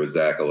familiar with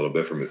Zach a little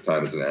bit from his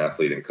time as an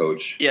athlete and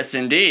coach. Yes,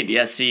 indeed.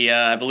 Yes,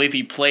 I believe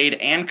he played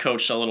and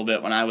coached a little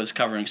bit when I was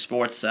covering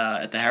sports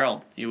at the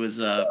Herald. He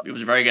was a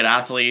very good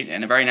athlete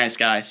and a very nice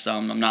guy. So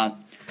I'm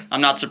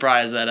not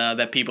surprised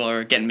that people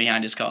are getting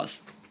behind his cause.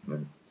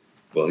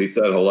 Well, he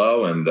said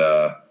hello, and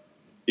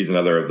he's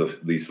another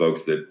of these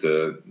folks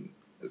that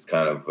is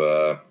kind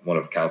of one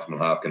of Councilman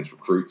Hopkins'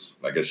 recruits,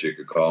 I guess you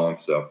could call him.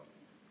 So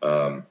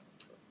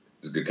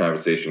it was a good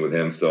conversation with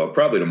him. So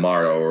probably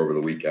tomorrow or over the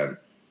weekend,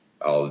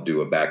 I'll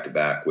do a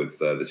back-to-back with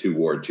the two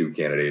Ward 2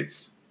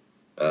 candidates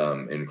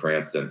in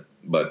Cranston.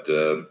 But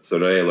so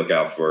today, look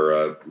out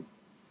for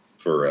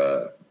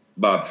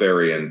Bob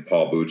Ferry and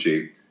Paul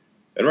Bucci.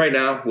 And right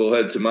now, we'll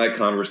head to my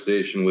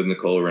conversation with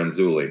Nicole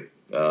Renzulli.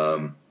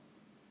 Am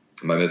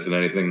I missing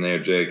anything there,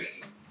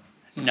 Jake?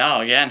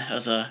 No, again, it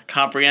was a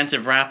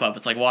comprehensive wrap-up.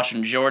 It's like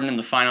watching Jordan in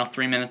the final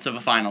 3 minutes of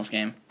a finals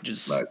game. You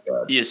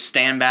just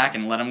stand back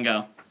and let him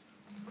go.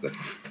 I'm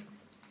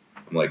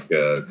like,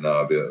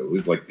 no, it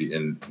was like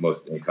the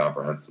most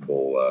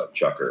incomprehensible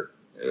chucker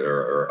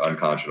or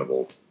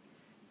unconscionable chucker.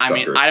 I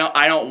mean,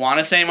 I don't want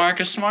to say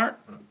Marcus Smart,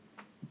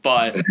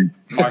 but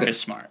Marcus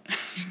Smart.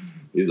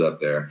 He's up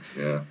there,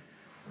 yeah.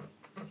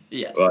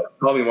 Yes. Well,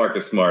 call me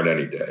Marcus Smart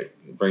any day.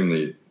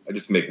 I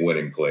just make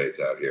winning plays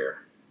out here.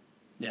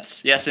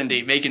 Yes,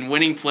 indeed. Making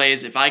winning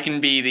plays. If I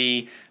can be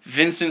the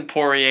Vincent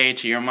Poirier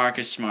to your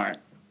Marcus Smart,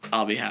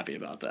 I'll be happy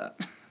about that.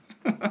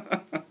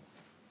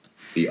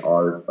 The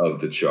art of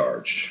the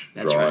charge.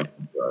 That's right.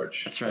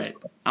 Charge. That's right.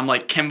 I'm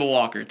like Kemba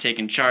Walker,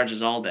 taking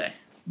charges all day.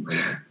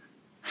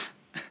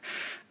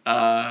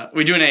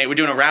 We doing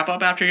a wrap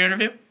up after your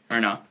interview or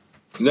no?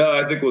 No,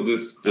 I think we'll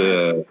just.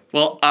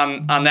 Well,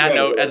 on that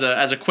note, as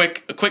a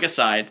quick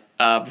aside,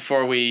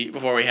 before we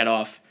head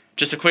off,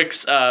 just a quick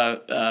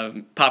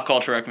pop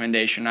culture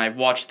recommendation. I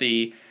watched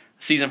the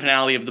season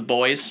finale of The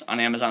Boys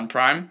on Amazon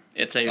Prime.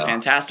 It's a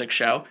fantastic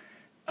show.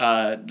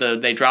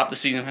 They dropped the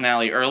season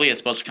finale early. It's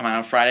supposed to come out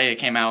on Friday. It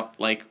came out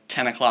like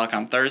 10 o'clock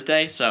on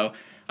Thursday, so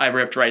I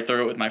ripped right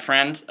through it with my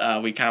friend.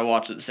 We kind of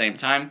watched it at the same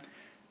time.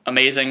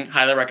 Amazing.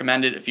 Highly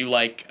recommend it if you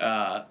like.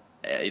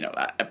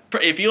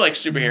 If you like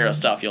superhero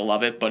stuff, you'll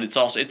love it. But it's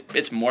also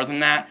it's more than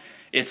that.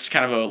 It's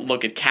kind of a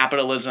look at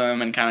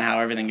capitalism and kind of how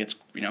everything gets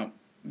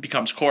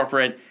becomes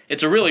corporate.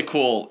 It's a really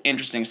cool,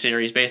 interesting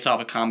series based off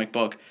a comic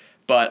book.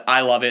 But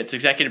I love it. It's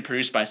executive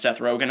produced by Seth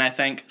Rogen, I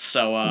think.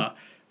 So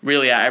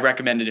really, I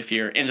recommend it if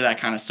you're into that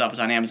kind of stuff. It's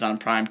on Amazon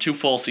Prime, 2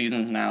 full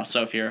seasons now.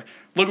 So if you're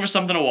looking for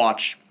something to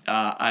watch,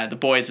 The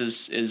Boys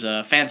is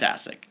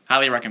fantastic.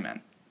 Highly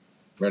recommend.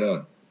 Right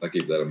on. I'll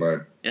keep that in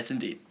mind. Yes,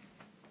 indeed.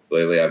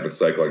 Lately, I've been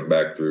cycling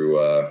back through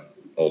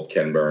old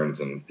Ken Burns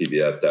and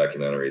PBS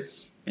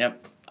documentaries.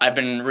 Yep. I've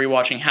been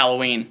rewatching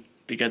Halloween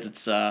because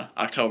it's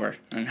October,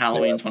 and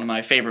Halloween's one of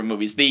my favorite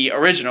movies. The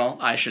original,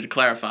 I should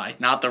clarify,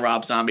 not the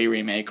Rob Zombie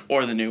remake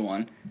or the new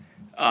one.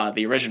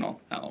 The original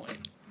Halloween.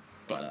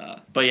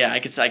 But yeah, I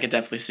could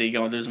definitely see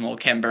going through some old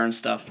Ken Burns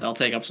stuff. That'll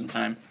take up some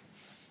time.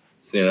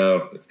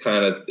 It's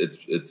kind of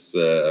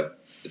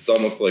it's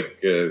almost like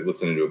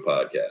listening to a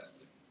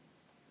podcast.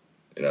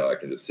 I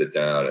can just sit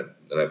down and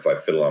if I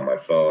fiddle on my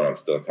phone, I'm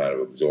still kind of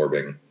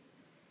absorbing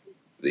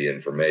the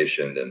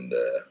information, and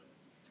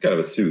it's kind of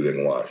a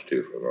soothing watch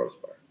too for the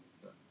most part.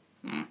 So.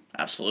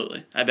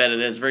 Absolutely, I bet it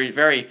is very,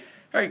 very,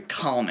 very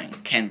calming.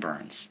 Ken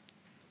Burns,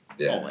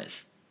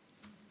 always.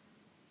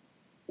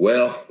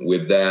 Well,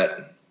 with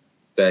that,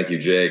 thank you,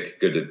 Jake.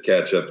 Good to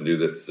catch up and do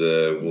this.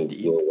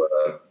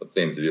 Let's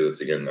aim to do this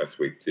again next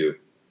week too.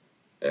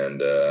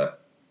 And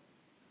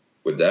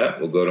with that,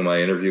 we'll go to my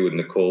interview with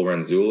Nicole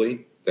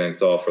Renzulli.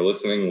 Thanks all for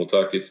listening. We'll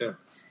talk to you soon.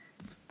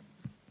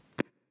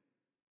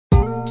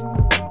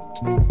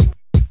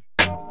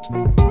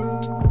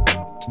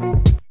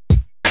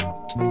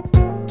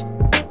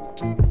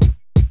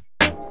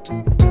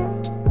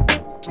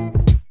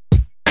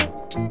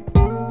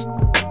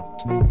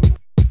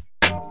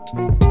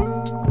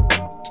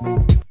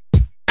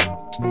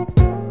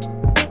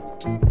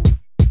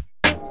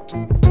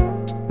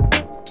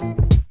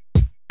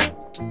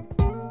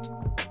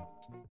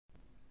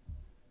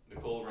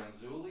 Nicole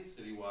Renzulli,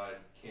 citywide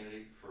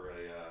candidate for a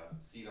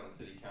seat on the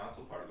city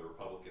council, part of the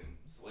Republican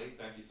slate.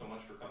 Thank you so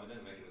much for coming in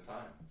and making the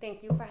time.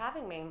 Thank you for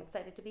having me. I'm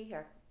excited to be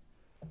here.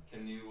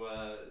 Can you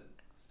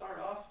start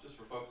off, just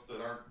for folks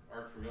that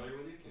aren't familiar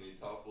with you, can you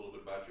tell us a little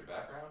bit about your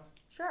background?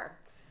 Sure.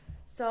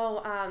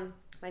 So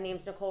my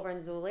name's Nicole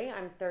Renzulli.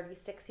 I'm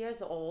 36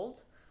 years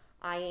old.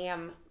 I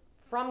am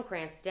from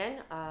Cranston,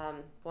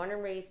 born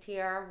and raised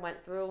here,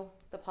 went through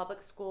the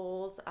public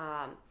schools.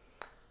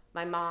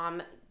 My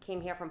mom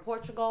came here from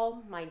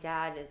Portugal. My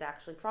dad is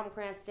actually from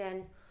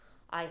Cranston.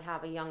 I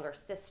have a younger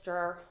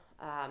sister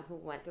who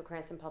went through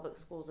Cranston Public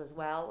Schools as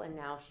well, and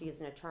now she's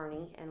an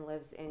attorney and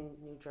lives in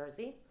New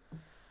Jersey.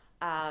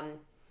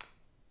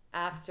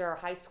 After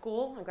high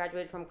school, I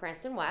graduated from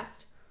Cranston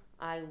West.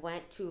 I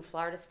went to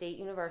Florida State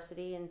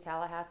University in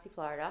Tallahassee,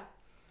 Florida,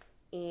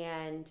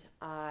 and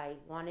I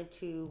wanted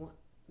to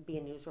be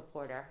a news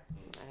reporter.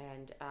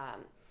 And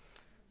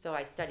so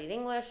I studied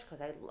English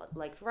because I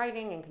liked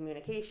writing and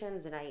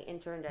communications, and I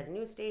interned at a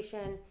news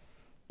station.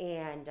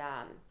 And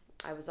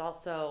I was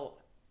also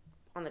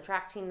on the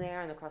track team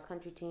there and the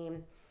cross-country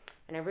team,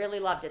 and I really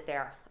loved it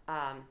there.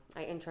 I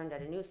interned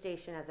at a news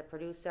station as a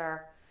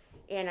producer,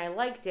 and I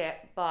liked it,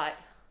 but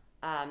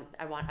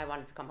I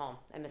wanted to come home.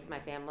 I missed my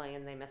family,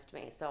 and they missed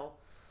me. So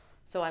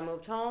I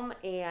moved home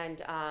and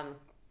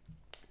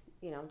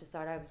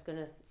decided I was going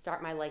to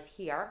start my life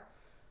here.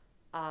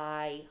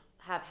 I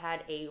have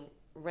had a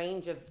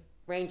range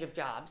of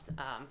jobs,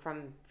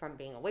 from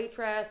being a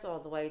waitress all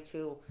the way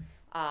to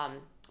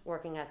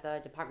working at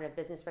the Department of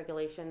Business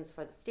Regulations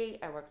for the state.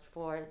 I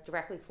worked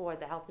directly for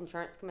the Health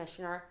Insurance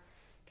Commissioner,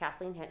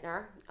 Kathleen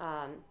Hittner.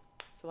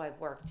 So I've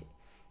worked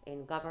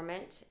in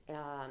government,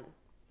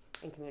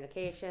 in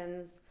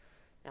communications.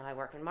 Now I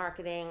work in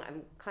marketing.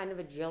 I'm kind of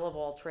a Jill of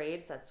all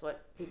trades. That's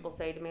what people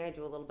say to me. I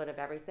do a little bit of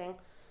everything.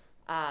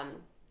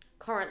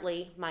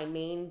 Currently, my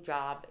main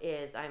job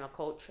is I'm a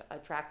coach, a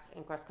track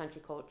and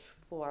cross-country coach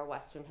for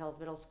Western Hills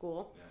Middle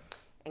School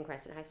and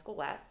Cranston High School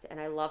West. And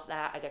I love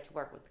that. I get to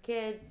work with the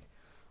kids,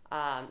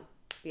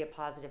 be a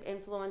positive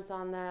influence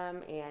on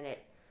them, and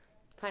it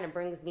kind of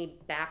brings me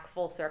back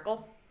full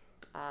circle.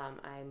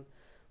 I'm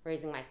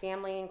raising my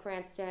family in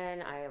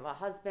Cranston. I have a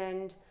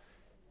husband,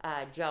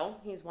 Joe.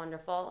 He's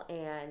wonderful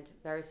and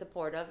very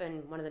supportive,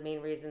 and one of the main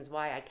reasons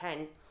why I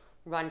can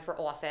run for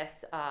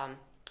office,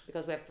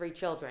 because we have 3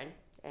 children.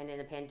 And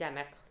in a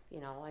pandemic,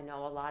 I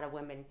know a lot of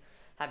women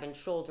have been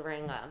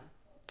shouldering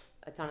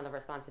a ton of the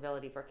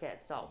responsibility for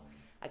kids. So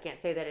I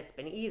can't say that it's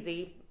been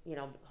easy,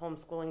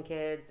 homeschooling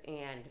kids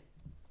and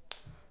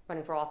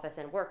running for office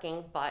and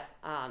working, but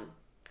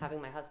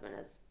having my husband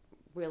has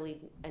really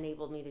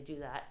enabled me to do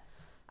that.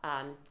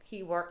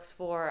 He works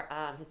for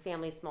his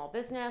family's small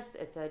business.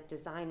 It's a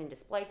design and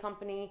display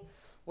company,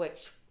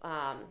 which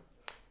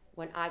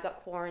when I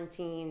got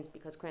quarantined,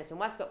 because Cranston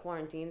West got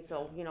quarantined,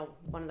 so,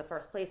 one of the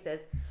first places,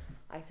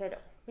 I said,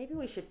 maybe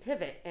we should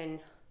pivot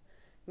and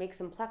make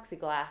some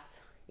plexiglass,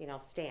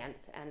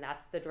 stands. And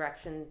that's the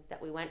direction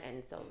that we went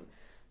in. So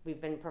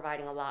we've been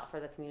providing a lot for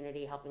the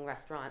community, helping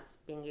restaurants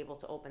being able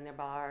to open their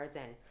bars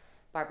and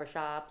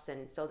barbershops.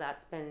 And so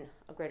that's been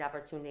a great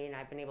opportunity, and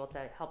I've been able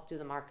to help do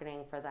the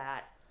marketing for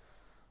that.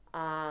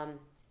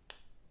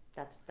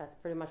 That's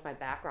pretty much my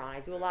background.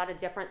 I do a lot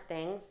of different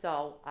things.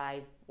 So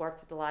I've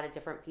worked with a lot of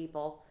different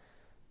people,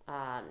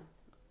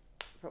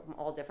 from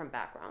all different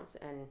backgrounds,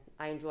 and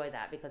I enjoy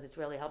that because it's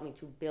really helped me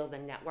to build a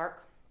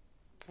network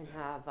and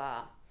have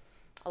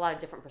a lot of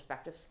different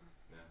perspectives.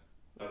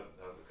 Yeah.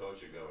 How's the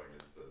coaching going?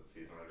 Is the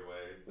season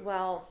underway?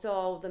 Well,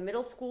 so the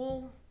middle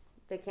school,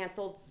 they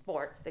canceled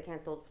sports. They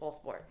canceled fall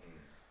sports.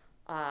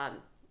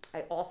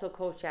 I also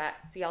coach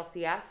at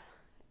CLCF,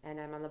 and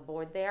I'm on the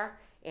board there.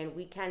 And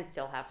we can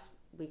still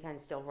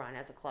run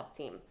as a club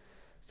team.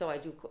 So I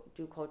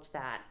do coach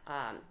that,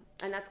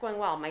 and that's going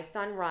well. My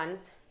son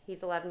runs.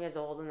 He's 11 years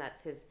old, and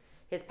that's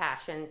his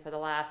passion. For the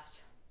last,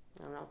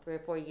 I don't know, 3 or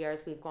 4 years,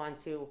 we've gone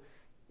to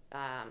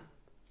I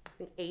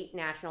think 8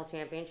 national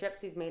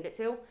championships he's made it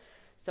to.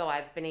 So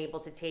I've been able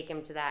to take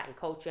him to that and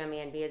coach him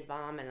and be his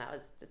mom, and that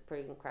was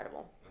pretty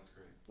incredible. That's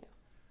great. Yeah.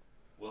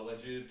 What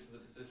led you to the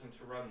decision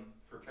to run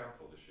for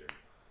council this year?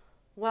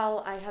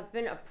 Well, I have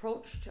been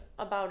approached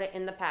about it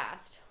in the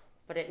past,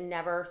 but it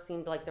never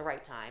seemed like the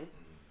right time.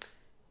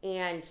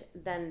 And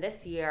then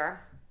this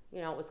year,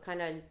 it was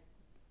kind of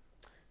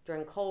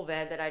during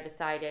COVID that I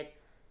decided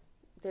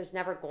there's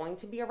never going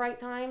to be a right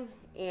time,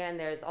 and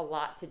there's a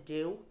lot to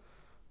do.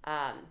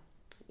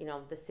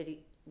 The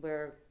city,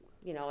 where,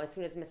 as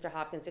soon as Mr.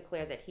 Hopkins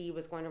declared that he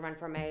was going to run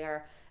for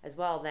mayor as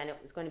well, then it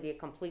was going to be a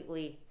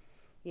completely,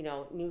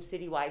 new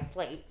citywide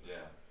slate. Yeah.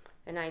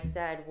 And I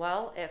said,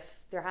 well, if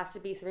there has to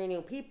be 3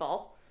 new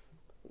people,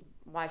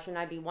 why shouldn't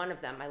I be one of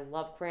them? I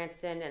love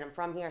Cranston, and I'm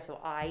from here, so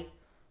I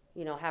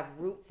have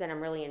roots, and I'm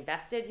really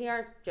invested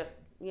here just,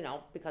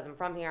 because I'm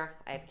from here.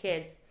 I have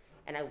kids,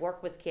 and I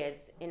work with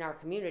kids in our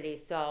community,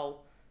 so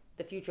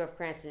the future of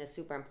Cranston is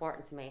super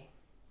important to me,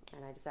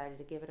 and I decided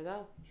to give it a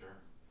go. Sure.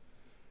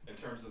 In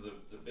terms of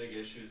the big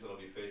issues that'll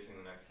be facing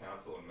the next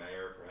council and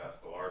mayor, perhaps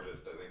the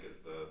largest, I think, is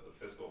the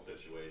fiscal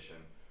situation.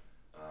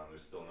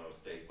 There's still no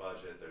state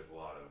budget. There's a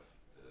lot of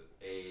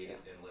aid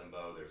in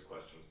limbo. There's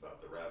questions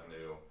about the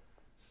revenue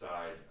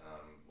side.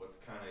 What's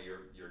kind of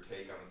your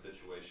take on the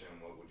situation?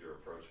 What would your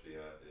approach be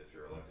if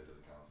you're elected to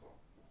the council?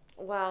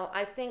 Well,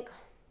 I think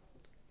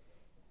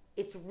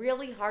it's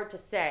really hard to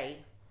say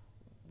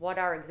what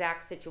our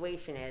exact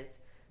situation is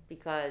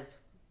because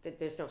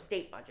there's no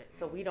state budget,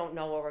 so we don't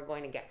know what we're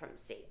going to get from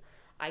the state.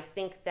 I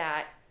think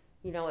that,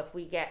 if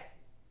we get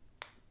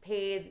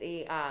paid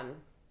the,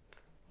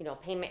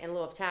 payment in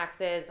lieu of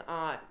taxes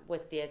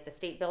with the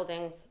state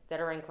buildings that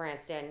are in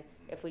Cranston,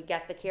 if we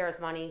get the CARES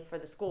money for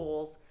the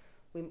schools,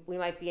 we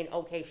might be in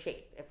okay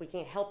shape. If we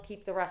can help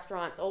keep the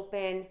restaurants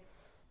open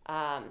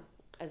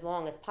as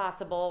long as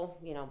possible,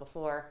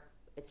 before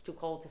it's too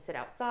cold to sit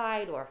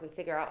outside, or if we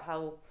figure out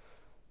how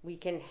we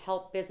can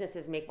help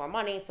businesses make more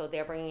money so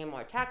they're bringing in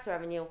more tax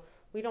revenue,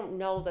 we don't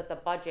know that the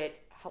budget,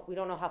 we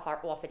don't know how far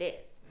off it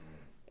is.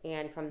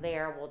 And from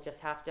there, we'll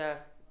just have to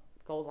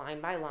go line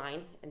by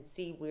line and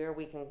see where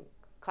we can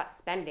cut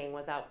spending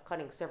without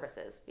cutting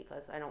services,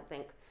 because I don't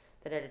think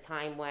that at a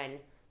time when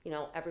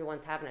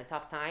everyone's having a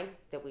tough time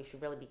that we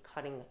should really be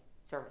cutting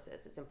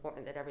services. It's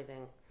important that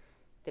everything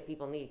that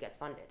people need gets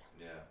funded.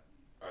 Yeah.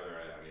 Are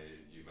there,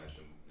 you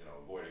mentioned,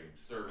 avoiding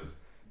service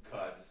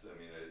cuts.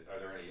 Are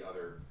there any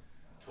other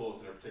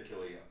tools that are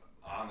particularly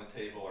on the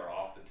table or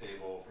off the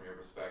table from your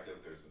perspective?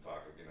 There's been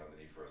talk of, the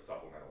need for a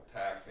supplemental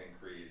tax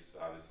increase,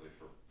 obviously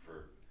for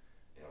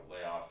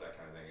layoffs, that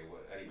kind of thing.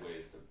 Any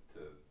ways to,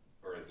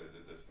 or is it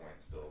at this point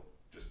still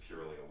just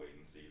purely a wait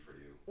and see for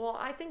you? Well,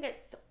 I think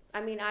it's,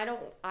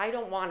 I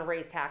don't want to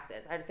raise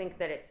taxes. I think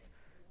that it's,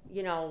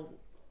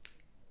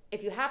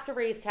 if you have to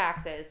raise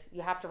taxes,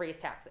 you have to raise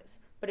taxes.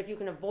 But if you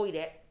can avoid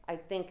it, I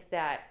think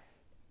that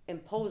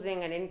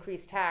imposing an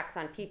increased tax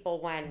on people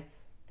when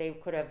they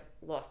could have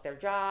lost their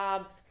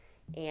jobs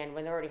and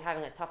when they're already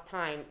having a tough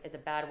time is a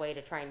bad way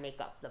to try and make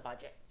up the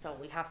budget. So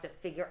we have to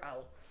figure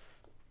out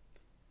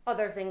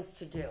other things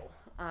to do.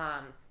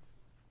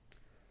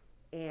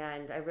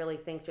 And I really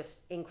think just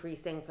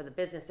increasing for the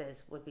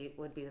businesses would be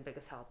the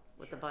biggest help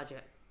with the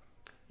budget.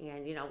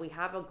 And we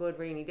have a good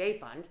rainy day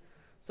fund,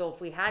 so if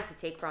we had to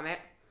take from it,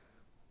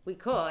 we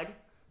could.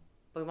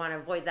 We want to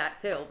avoid that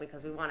too,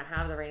 because we want to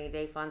have the rainy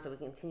day fund so we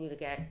continue to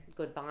get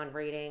good bond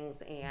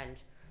ratings and,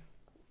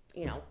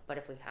 but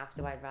if we have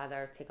to, I'd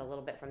rather take a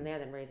little bit from there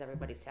than raise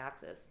everybody's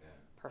taxes,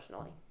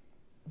 personally.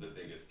 The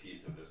biggest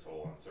piece of this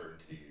whole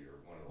uncertainty, or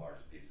one of the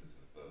largest pieces,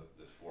 is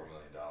this $4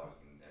 million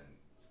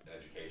in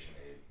education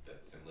aid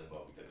that's in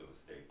limbo because of the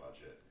state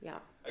budget. Yeah.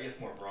 I guess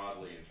more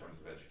broadly in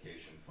terms of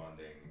education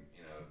funding,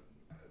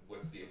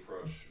 what's the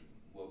approach?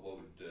 What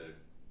would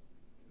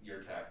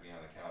your tack be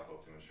on the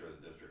council to ensure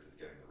the district is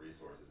getting the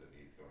resources it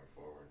needs going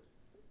forward?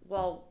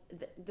 Well,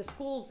 the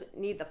schools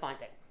need the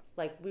funding.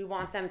 Like, we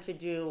want them to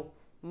do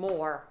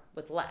more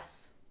with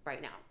less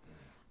right now.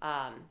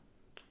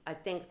 I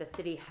think the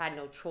city had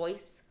no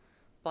choice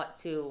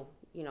but to,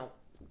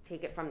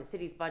 take it from the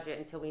city's budget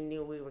until we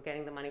knew we were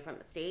getting the money from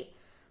the state.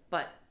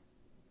 But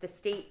the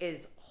state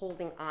is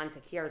holding on to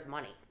CARES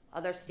money.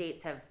 Other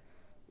states have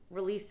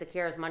released the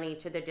CARES money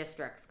to the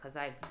districts, because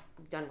I've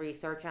done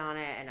research on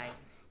it, and I've,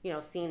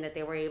 seen that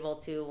they were able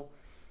to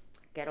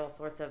get all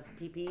sorts of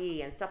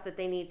PPE and stuff that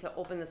they need to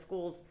open the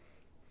schools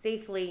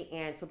safely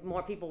and so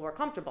more people were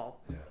comfortable.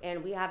 Yeah.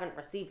 And we haven't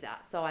received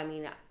that. So, I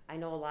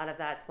know a lot of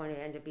that's going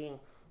to end up being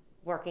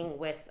working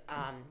with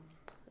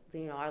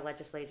our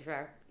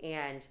legislature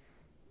and,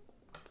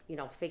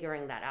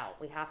 figuring that out.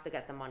 We have to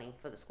get the money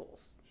for the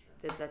schools.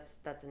 Sure.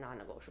 That's a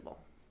non-negotiable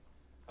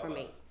How for about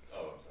me. I'm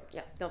sorry.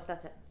 Yeah, no,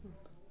 that's it.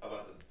 How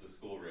about the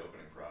school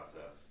reopening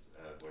process?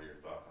 What are your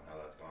thoughts on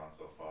how that's gone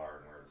so far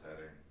and where it's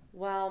heading?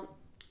 Well,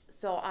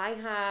 so I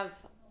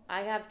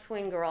have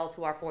twin girls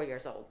who are 4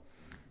 years old.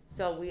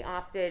 So we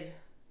opted,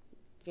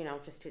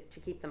 just to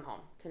keep them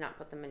home, to not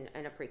put them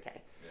in a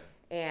pre-K.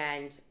 Yeah.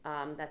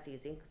 And that's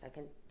easy because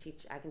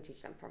I can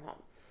teach them from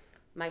home.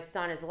 My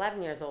son is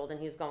 11 years old and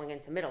he's going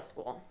into middle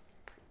school.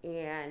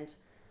 And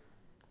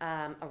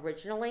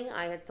originally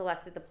I had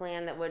selected the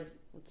plan that would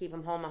keep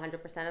him home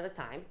 100% of the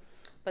time.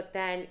 But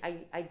then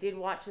I did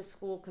watch the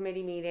school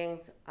committee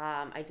meetings.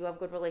 I do have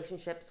good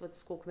relationships with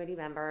school committee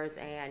members,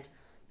 and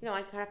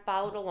I kind of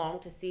followed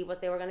along to see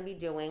what they were going to be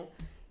doing,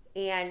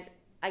 and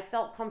I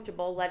felt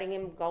comfortable letting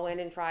him go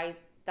in and try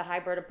the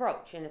hybrid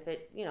approach. And if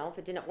it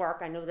didn't work,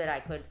 I knew that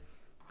I could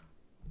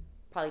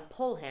probably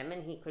pull him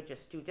and he could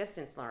just do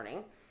distance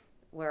learning.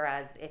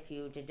 Whereas if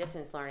you did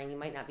distance learning, you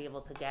might not be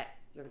able to get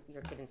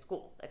your kid in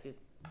school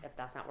if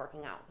that's not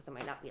working out, because there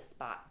might not be a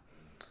spot.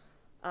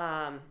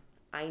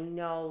 I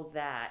know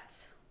that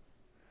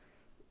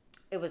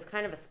it was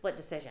kind of a split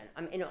decision.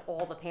 I'm in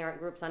all the parent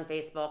groups on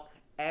Facebook.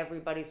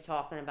 Everybody's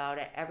talking about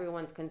it.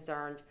 Everyone's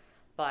concerned.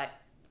 But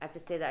I have to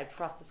say that I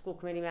trust the school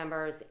committee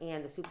members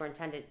and the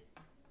superintendent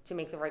to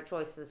make the right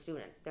choice for the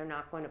students. They're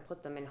not going to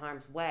put them in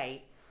harm's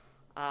way,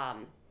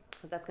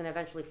 because that's going to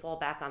eventually fall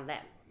back on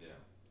them. Yeah.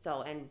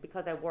 So, and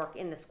because I work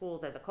in the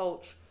schools as a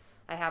coach,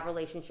 I have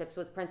relationships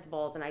with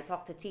principals and I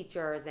talk to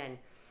teachers, and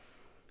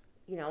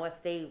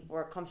if they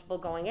were comfortable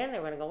going in, they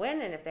were going to go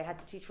in, and if they had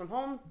to teach from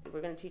home, they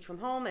were going to teach from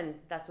home, and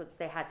that's what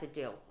they had to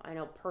do. I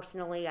know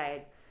personally I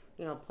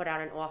had, put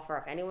out an offer,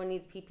 if anyone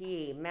needs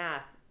PPE,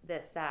 masks,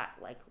 this, that,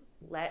 like,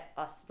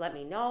 let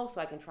me know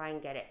so I can try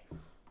and get it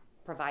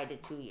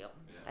provided to you.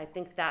 Yeah. I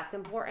think that's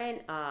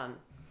important. I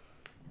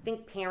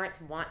think parents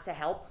want to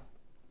help,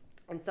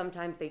 and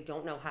sometimes they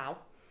don't know how.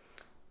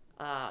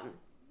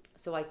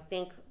 So I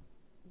think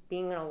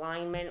being in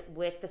alignment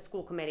with the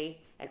school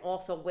committee and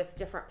also with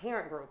different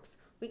parent groups,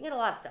 we can get a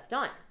lot of stuff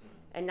done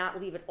and not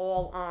leave it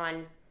all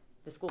on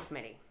the school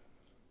committee.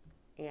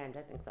 And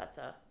I think that's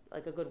a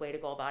good way to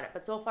go about it.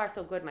 But so far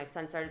so good. My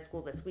son started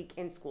school this week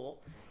in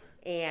school,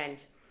 and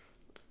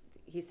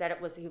he said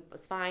he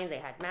was fine. They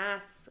had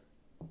masks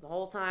the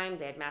whole time.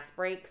 They had mask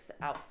breaks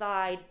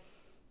outside.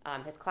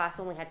 His class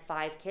only had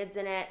 5 kids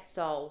in it.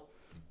 So,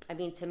 I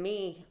mean, to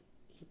me,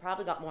 he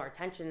probably got more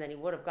attention than he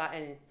would have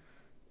gotten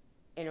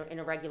in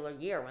a regular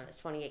year when there's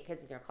 28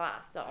 kids in your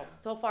class. So, Yeah.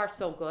 So far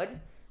so good.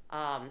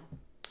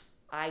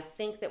 I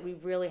think that we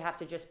really have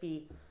to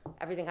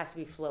everything has to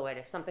be fluid.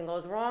 If something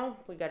goes wrong,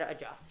 we got to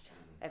adjust.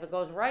 If it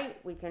goes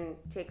right, we can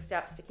take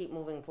steps to keep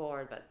moving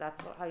forward. But that's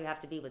how you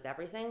have to be with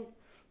everything.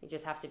 You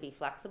just have to be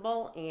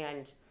flexible.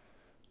 And,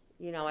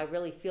 I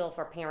really feel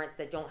for parents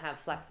that don't have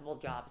flexible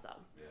jobs,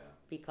 though. Yeah.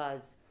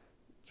 Because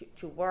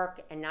to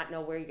work and not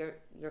know where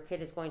your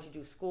kid is going to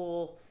do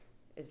school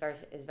is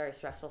very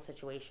stressful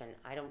situation.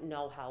 I don't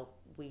know how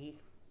we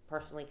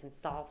personally can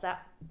solve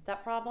that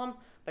problem,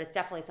 but it's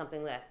definitely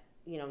something that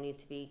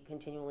needs to be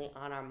continually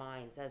on our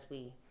minds as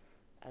we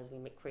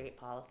create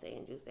policy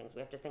and do things.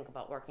 We have to think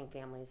about working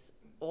families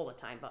all the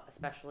time, but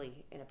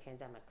especially in a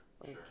pandemic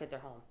when Sure. kids are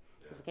home.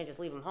 Yeah. We can't just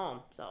leave them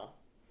home. So.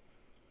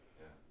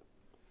 Yeah.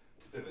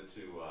 To pivot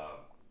to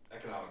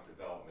economic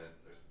development,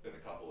 there's been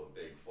a couple of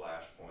big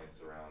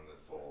flashpoints around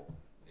this whole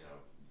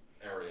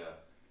area.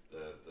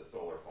 The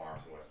solar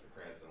farms in Western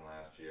Cranston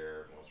last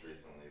year, most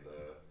recently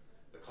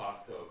the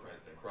Costco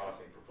Cranston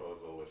Crossing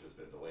proposal, which has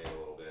been delayed a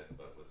little bit,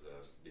 but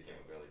became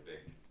a really big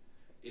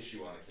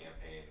issue on the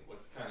campaign.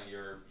 What's kind of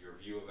your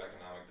view of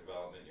economic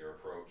development, your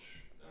approach,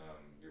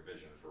 your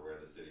vision for where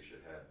the city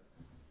should head?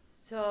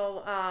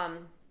 So,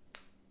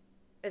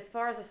 as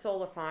far as the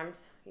solar farms,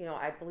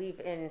 I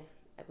believe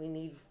we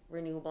need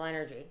renewable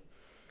energy.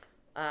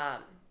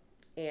 And,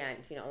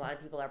 a lot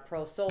of people are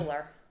pro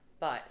solar,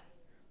 but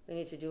we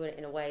need to do it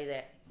in a way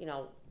that,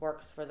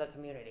 works for the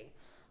community.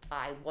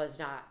 I was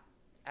not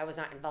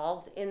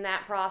involved in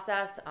that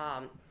process.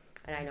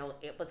 And I know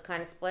it was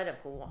kind of split of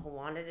who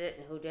wanted it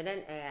and who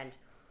didn't. And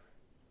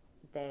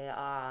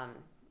they're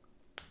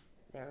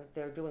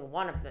doing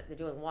one. They're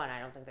doing one. I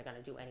don't think they're going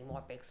to do any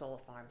more big solar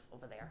farms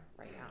over there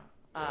right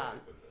now.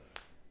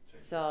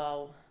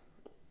 So,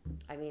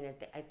 I mean,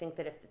 I think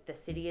that if the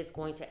city is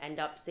going to end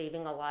up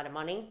saving a lot of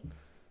money,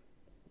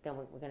 then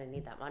we're going to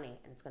need that money,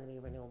 and it's going to be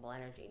renewable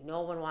energy.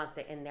 No one wants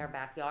it in their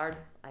backyard.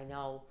 I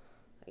know,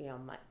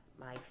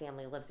 my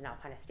family lives in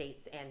Alpine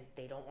Estates, and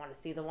they don't want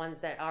to see the ones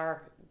that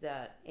are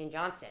in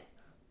Johnston.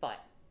 But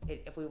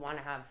if we want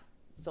to have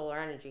solar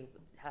energy,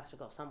 it has to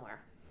go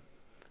somewhere.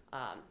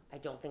 I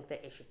don't think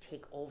that it should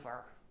take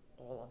over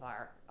all of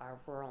our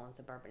rural and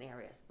suburban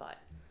areas, but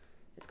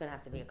it's going to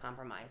have to be a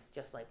compromise,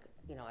 just like,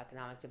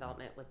 economic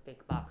development with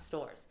big box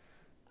stores.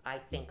 I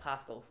think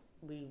Costco,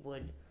 it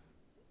would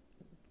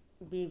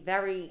be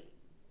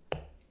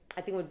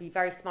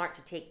very smart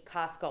to take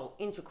Costco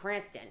into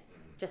Cranston,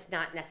 just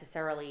not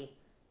necessarily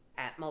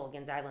at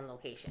Mulligan's Island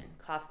location.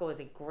 Costco is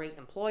a great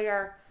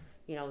employer.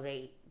 You know,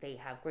 they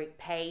have great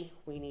pay.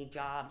 We need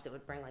jobs. It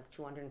would bring like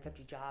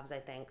 250 jobs, I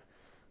think.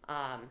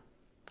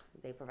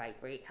 They provide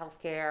great health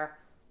care,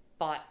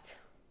 but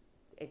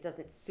it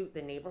doesn't suit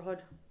the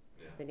neighborhood.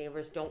 Yeah. The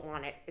neighbors don't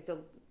want it.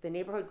 The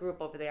neighborhood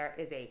group over there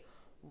is a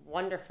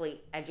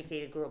wonderfully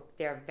educated group.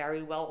 They're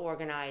very well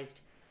organized.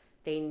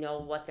 They know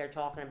what they're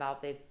talking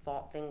about. They've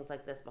fought things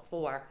like this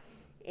before,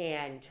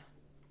 and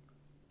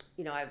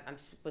you know, I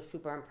was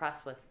super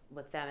impressed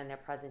with them and their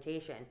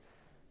presentation,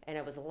 and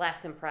I was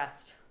less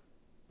impressed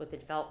with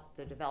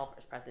the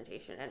developer's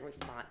presentation and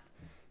response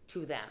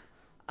to them.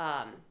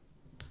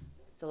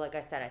 So like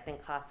I said, I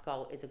think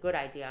Costco is a good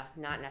idea,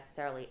 not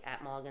necessarily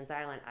at Mulligan's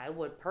Island. I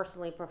would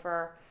personally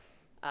prefer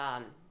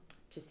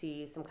to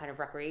see some kind of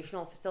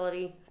recreational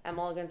facility at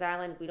Mulligan's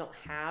Island. We don't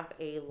have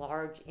a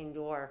large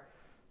indoor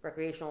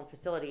recreational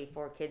facility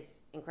for kids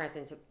in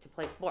Cranston to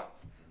play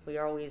sports. We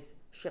are always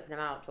shipping them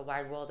out to a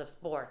wide world of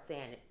sports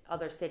and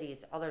other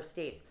cities, other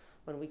states.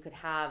 When we could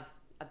have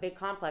a big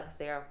complex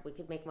there, we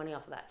could make money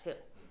off of that too.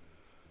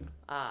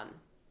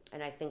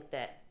 And I think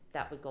that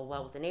would go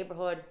well with the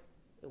neighborhood.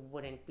 It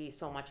wouldn't be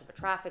so much of a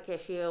traffic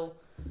issue.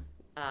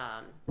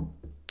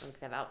 We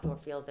could have outdoor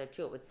fields there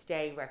too. It would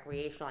stay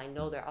recreational. I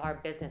know there are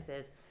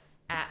businesses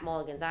at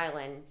Mulligan's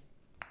Island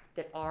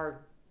that are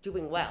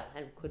doing well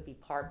and could be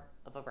part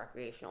of a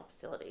recreational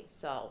facility.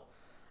 So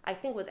I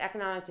think with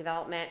economic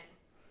development,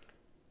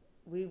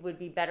 we would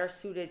be better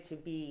suited to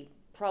be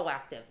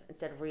proactive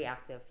instead of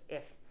reactive.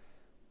 If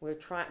we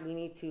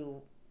need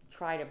to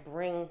try to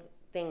bring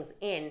things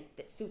in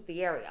that suit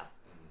the area,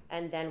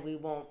 and then we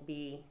won't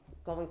be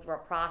going through a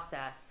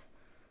process,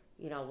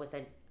 you know, with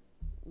a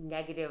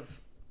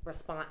negative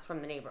response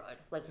from the neighborhood.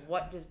 Like,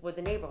 what would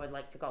the neighborhood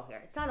like to go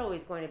here? It's not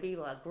always going to be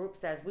like a group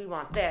says we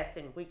want this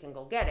and we can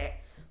go get it,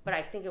 but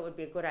I think it would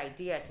be a good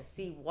idea to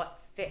see what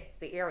fits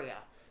the area.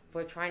 If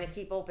we're trying to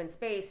keep open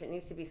space, it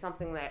needs to be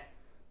something that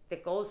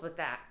goes with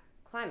that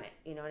climate,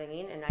 you know what I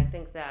mean? And I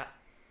think that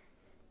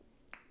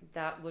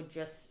would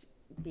just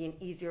be an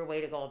easier way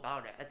to go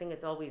about it. I think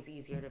it's always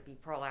easier to be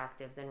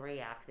proactive than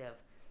reactive,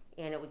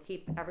 and it would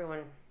keep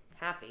everyone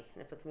happy.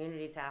 And if the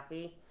community's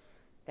happy,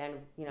 then,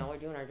 you know, we're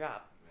doing our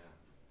job. Yeah.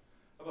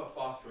 How about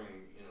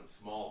fostering, you know,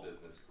 small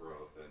business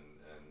growth and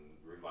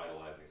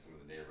revitalizing some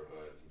of the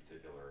neighborhoods in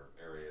particular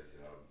areas?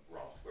 You know,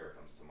 Rolfe Square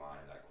comes to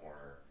mind, that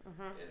corner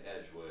in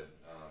Edgewood.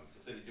 Is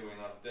the city doing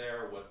enough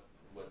there? What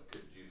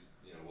could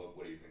you know,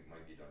 what do you think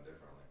might be done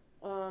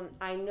differently?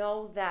 I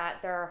know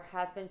that there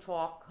has been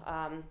talk.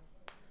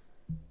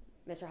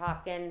 Mr.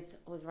 Hopkins,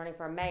 who's running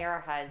for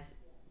mayor, has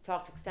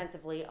talked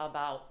extensively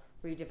about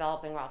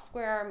redeveloping Rolfe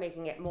Square,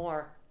 making it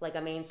more like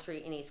a main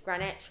street in East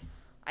Greenwich.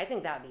 I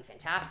think that would be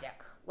fantastic.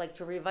 Like,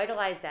 to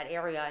revitalize that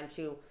area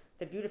into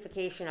the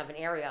beautification of an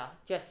area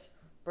just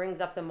brings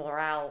up the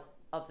morale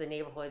of the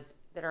neighborhoods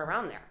that are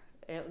around there.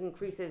 And it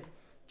increases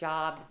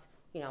jobs,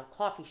 you know,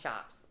 coffee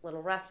shops,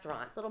 little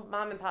restaurants, little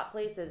mom and pop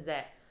places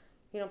that,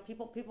 you know,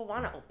 people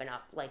want to open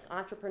up. Like,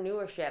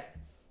 entrepreneurship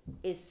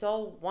is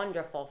so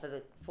wonderful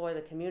for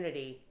the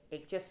community.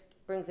 It just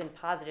brings in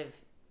positive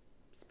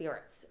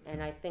spirits,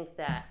 and I think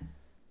that,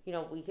 you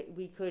know,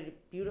 we could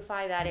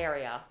beautify that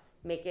area,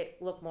 make it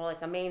look more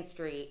like a main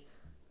street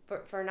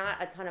for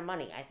not a ton of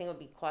money. I think it would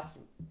be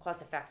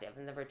cost effective,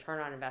 and the return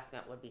on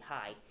investment would be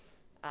high.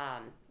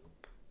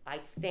 I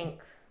think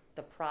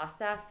the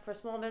process for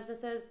small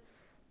businesses,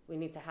 we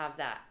need to have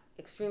that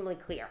extremely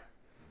clear,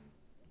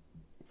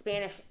 in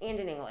Spanish and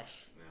in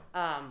English.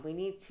 Yeah. We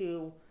need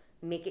to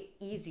make it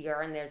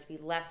easier and there to be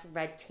less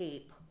red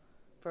tape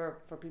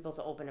for people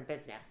to open a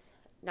business.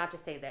 Not to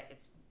say that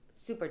it's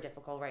super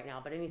difficult right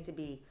now, but it needs to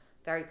be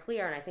very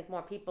clear, and I think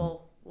more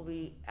people will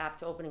be apt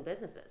to opening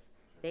businesses.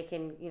 They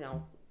can, you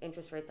know,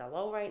 interest rates are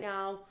low right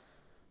now.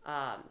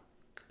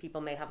 People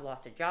may have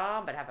lost a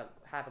job but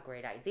have a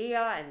great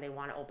idea and they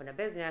want to open a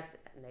business,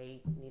 and they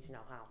need to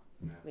know how.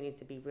 Yeah. We need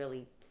to be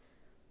really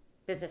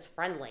business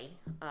friendly,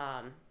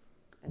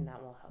 and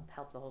that will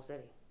help the whole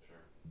city.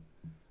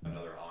 Sure.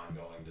 Another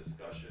ongoing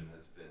discussion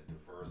has been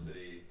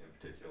diversity, and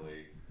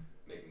particularly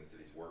making the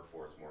city's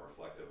workforce more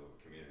reflective of a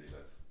community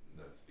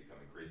that's become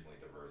increasingly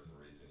diverse in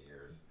recent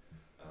years.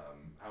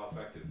 How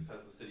effective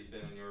has the city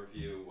been in your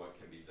view? What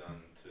can be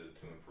done to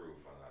improve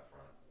on that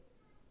front?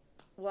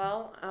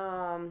 Well,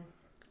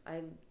 I,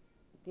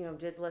 you know,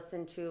 did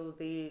listen to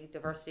the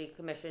Diversity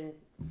Commission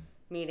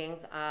meetings.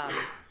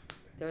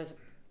 There was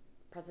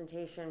a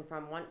presentation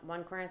from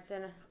one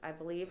Cranston, I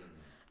believe,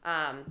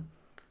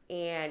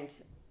 and,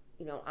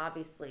 you know,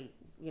 obviously,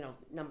 you know,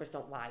 numbers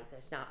don't lie.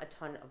 There's not a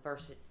ton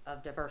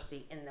of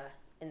diversity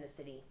in the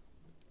city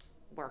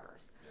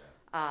workers.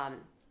 Yeah.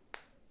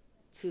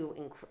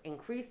 To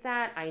increase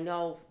that, I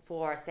know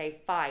for, say,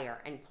 fire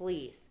and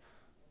police,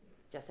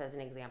 just as an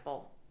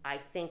example, I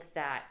think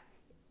that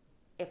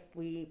if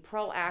we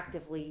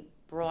proactively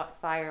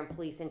brought fire and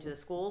police into the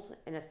schools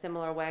in a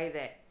similar way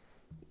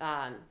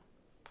that,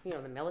 you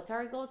know, the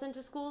military goes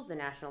into schools, the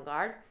National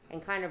Guard,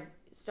 and kind of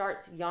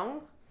starts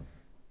young,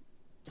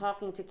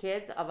 talking to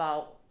kids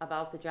about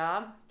the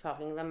job,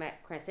 talking to them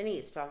at Cranston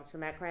East, talking to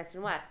them at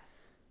Cranston West,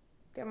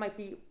 there'll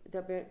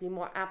be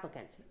more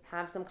applicants.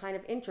 Have some kind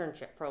of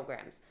internship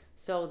programs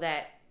so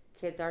that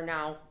kids are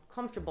now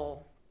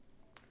comfortable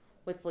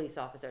with police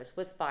officers,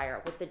 with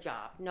fire, with the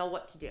job, know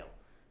what to do.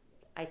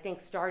 I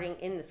think starting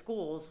in the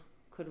schools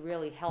could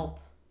really help,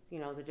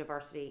 the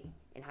diversity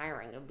in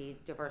hiring. It would be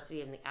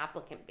diversity in the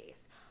applicant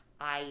base.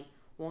 I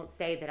won't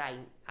say that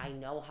I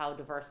know how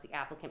diverse the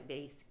applicant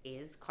base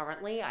is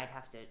currently. I'd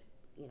have to,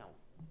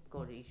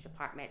 go to each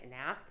department and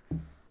ask.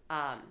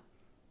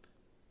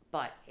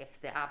 But if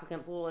the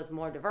applicant pool is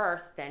more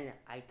diverse, then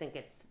I think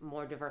it's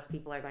more diverse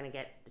people are going to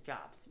get the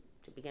jobs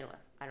to begin with.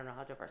 I don't know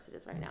how diverse it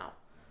is right now.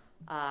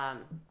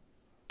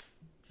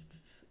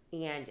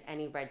 And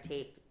any red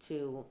tape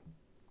to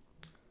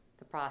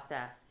the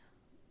process,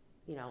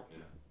 we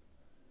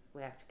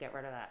have to get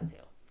rid of that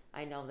too.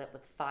 I know that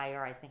with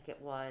fire, I think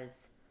it was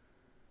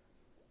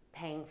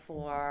paying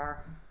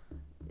for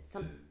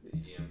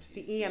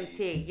the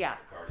EMT, yeah.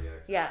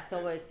 Cardiac. Yeah, so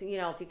it was,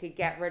 if you could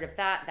get rid of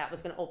that, that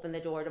was going to open the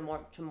door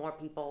to more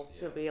people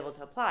to be able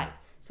to apply.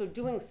 So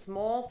doing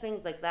small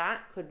things like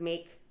that could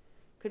make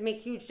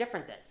huge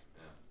differences.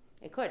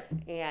 Yeah. It could.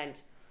 And,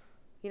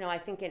 I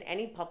think in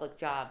any public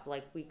job,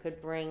 like we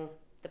could bring,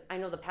 I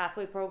know the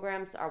pathway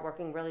programs are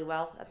working really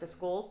well at the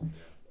schools.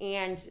 Yeah.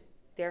 And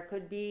there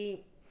could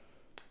be,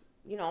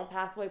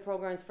 pathway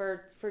programs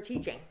for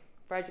teaching,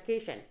 for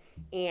education.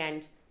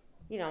 And,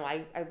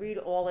 I read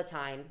all the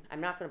time.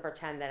 I'm not going to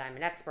pretend that I'm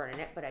an expert in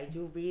it, but I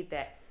do read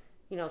that,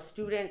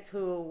 students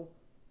who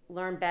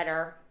learn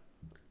better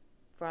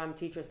from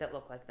teachers that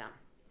look like them.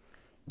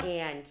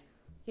 And,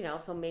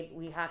 so maybe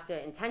we have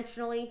to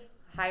intentionally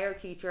hire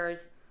teachers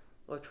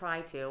or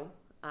try to.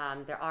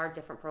 There are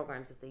different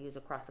programs that they use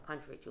across the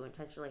country to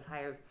intentionally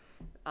hire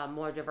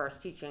more diverse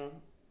teaching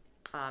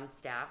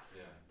staff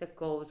that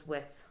goes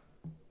with,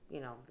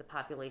 the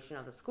population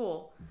of the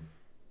school.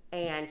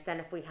 And then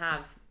if we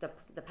have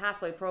the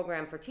pathway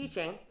program for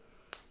teaching,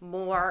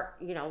 more,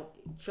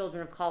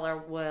 children of color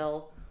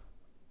will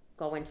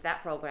go into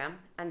that program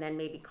and then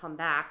maybe come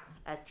back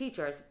as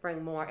teachers,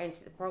 bring more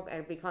into the program,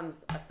 and it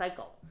becomes a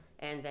cycle.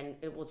 And then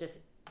it will just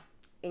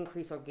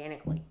increase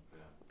organically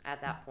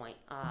at that point.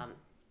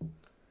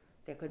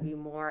 There could be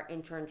more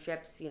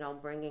internships,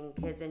 bringing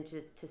kids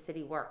into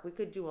city work. We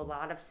could do a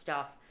lot of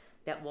stuff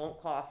that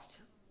won't cost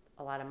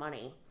a lot of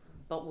money,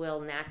 but will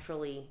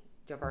naturally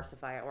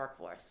diversify our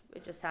workforce.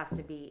 It just has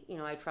to be,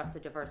 I trust the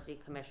Diversity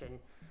Commission,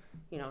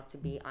 to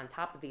be on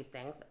top of these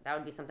things. That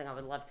would be something I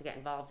would love to get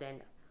involved in.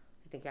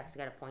 I think you have to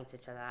get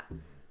appointed to that.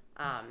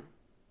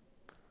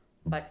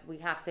 But we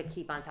have to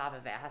keep on top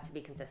of it. It has to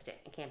be consistent.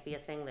 It can't be a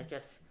thing that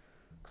just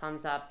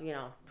comes up,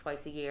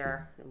 twice a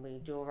year and we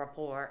do a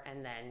report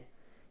and then,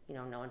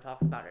 no one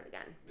talks about it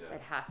again. Yeah.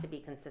 It has to be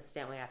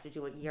consistent. We have to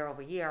do it year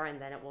over year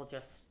and then it will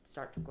just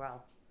start to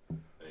grow.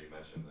 And you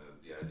mentioned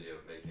the idea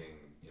of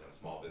making,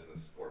 small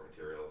business support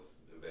materials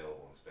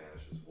available in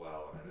Spanish as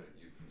well. And I know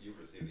you've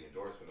received the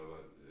endorsement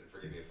of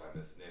forgive me if I'm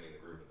misnaming the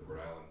group, but the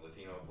Rhode Island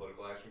Latino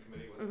Political Action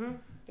Committee. Mm-hmm.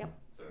 Yep.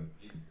 So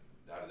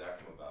how did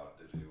that come about?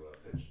 Did you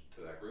pitch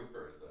to that group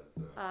or is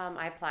that?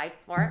 I applied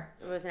for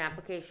it. Yeah. It was an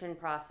application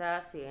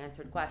process. He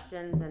answered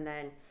questions and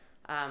then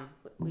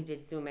we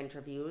did Zoom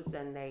interviews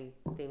and they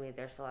made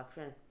their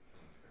selection.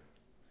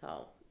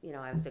 So,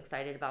 I was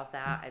excited about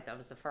that. That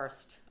was the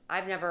first.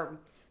 I've never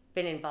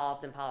been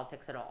involved in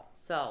politics at all.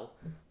 So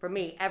for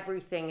me,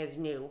 everything is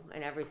new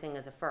and everything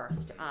is a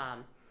first.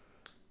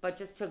 But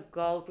just to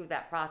go through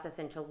that process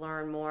and to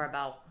learn more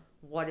about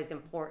what is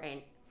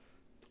important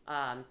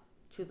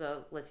to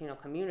the Latino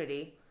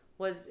community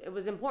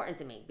was important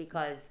to me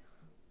because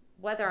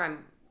whether I'm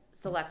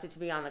selected to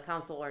be on the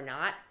council or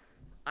not,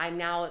 I'm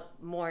now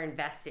more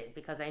invested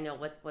because I know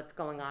what's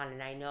going on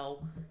and I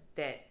know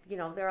that,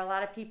 there are a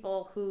lot of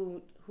people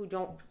who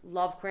don't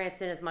love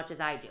Cranston as much as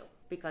I do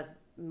because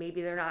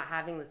maybe they're not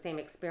having the same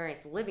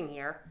experience living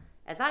here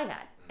as I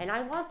had. And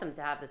I want them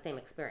to have the same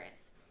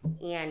experience.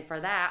 And for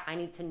that, I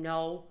need to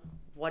know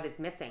what is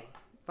missing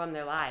from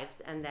their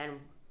lives and then,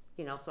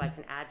 so I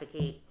can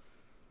advocate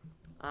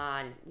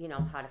on,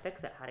 how to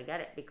fix it, how to get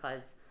it,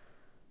 because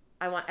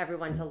I want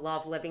everyone to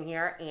love living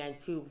here and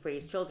to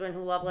raise children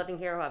who love living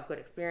here, who have good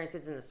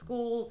experiences in the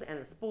schools and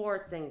the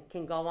sports and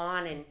can go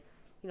on and,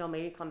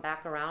 maybe come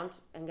back around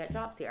and get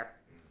jobs here.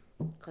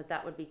 Because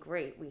that would be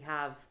great. We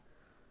have,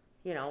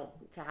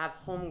 to have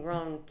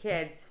homegrown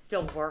kids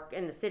still work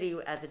in the city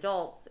as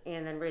adults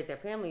and then raise their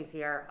families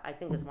here, I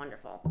think is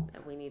wonderful.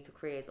 And we need to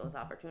create those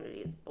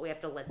opportunities. But we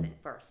have to listen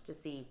first to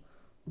see,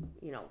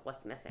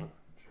 what's missing.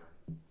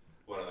 Sure.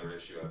 One other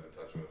issue I've been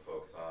touching with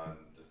folks on,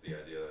 just the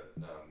idea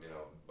that,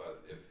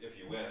 but if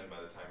you win and by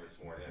the time you're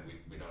sworn in,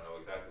 we don't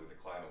know exactly what the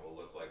climate will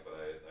look like, but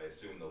I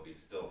assume there'll be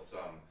still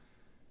some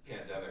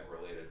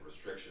pandemic-related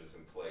restrictions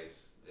in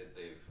place.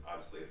 They've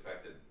obviously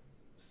affected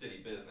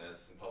city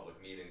business and public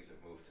meetings have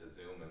moved to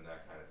Zoom and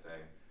that kind of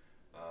thing.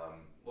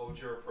 What would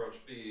your approach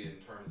be in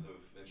terms of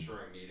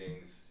ensuring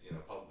meetings,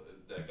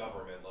 that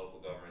local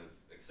government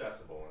is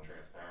accessible and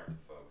transparent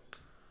to folks?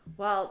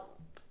 Well,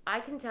 I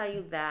can tell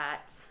you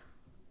that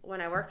when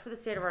I worked for the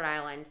state of Rhode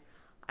Island,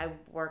 I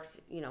worked,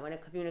 in a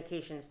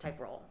communications type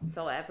role.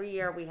 So every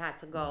year we had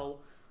to go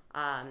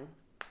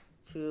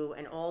to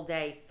an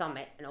all-day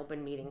summit, an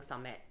open meeting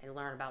summit, and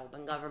learn about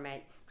open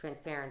government,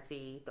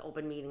 transparency, the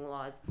open meeting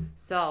laws.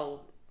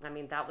 So,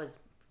 that was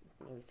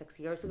maybe 6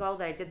 years ago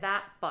that I did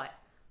that, but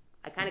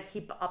I kind of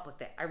keep up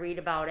with it. I read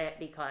about it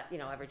because,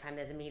 every time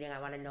there's a meeting, I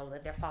want to know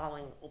that they're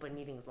following open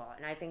meetings law.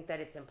 And I think that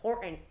it's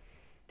important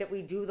that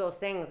we do those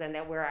things and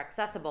that we're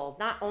accessible,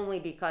 not only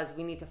because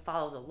we need to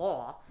follow the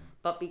law,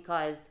 but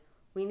because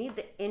we need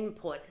the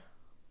input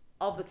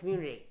of the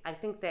community. I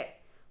think that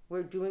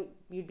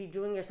you'd be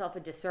doing yourself a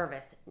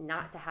disservice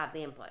not to have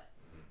the input,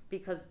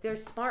 because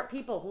there's smart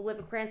people who live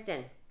in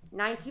Cranston.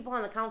 9 people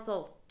on the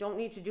council don't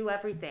need to do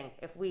everything.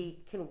 If we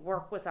can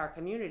work with our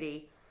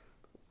community,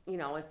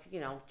 it's,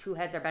 2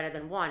 heads are better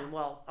than 1.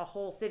 Well, a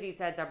whole city's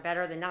heads are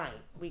better than 9.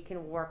 We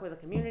can work with the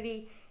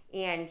community,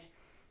 and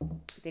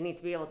they need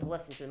to be able to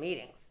listen to the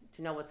meetings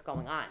to know what's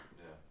going on.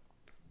 Yeah.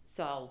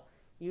 So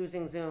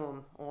using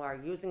Zoom or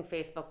using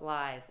Facebook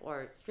Live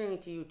or streaming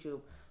to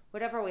YouTube,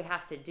 whatever we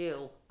have to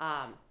do,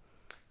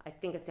 I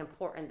think it's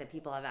important that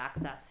people have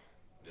access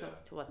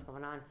to what's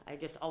going on. I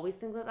just always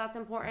think that that's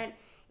important.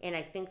 And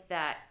I think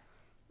that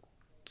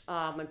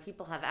when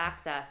people have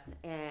access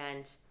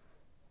and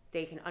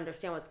they can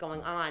understand what's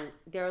going on,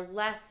 they're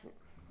less,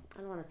 I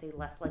don't want to say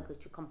less likely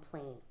to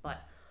complain,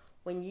 but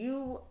when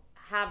you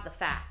have the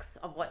facts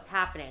of what's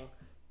happening,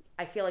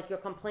 I feel like your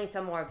complaints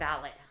are more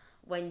valid.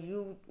 When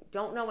you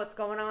don't know what's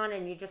going on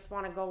and you just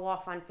want to go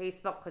off on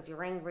Facebook because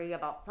you're angry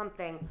about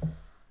something,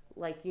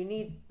 like you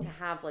need to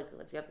have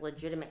if you have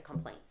legitimate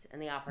complaints and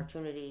the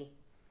opportunity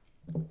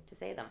to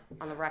say them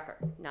on the record,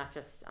 not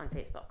just on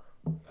Facebook.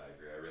 I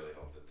agree. I really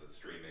hope that the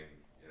streaming,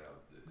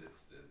 it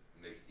makes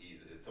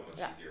it's so much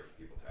easier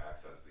for people to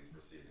access these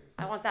proceedings.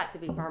 I want that to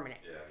be permanent.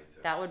 Yeah, me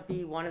too. That would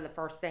be one of the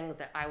first things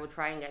that I would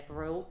try and get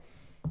through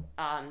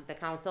the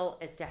council,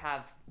 is to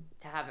have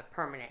it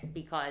permanent,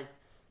 because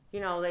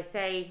they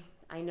say,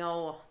 I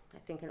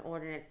think an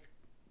ordinance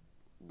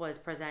was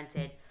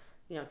presented,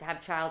 to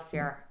have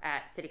childcare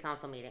at city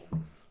council meetings,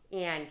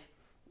 and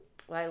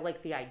I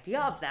like the idea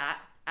of that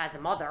as a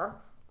mother,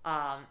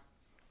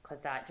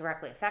 because that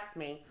directly affects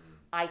me.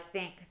 I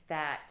think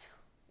that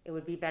it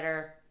would be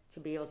better to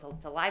be able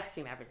to live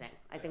stream everything.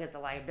 I think it's a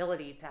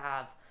liability to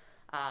have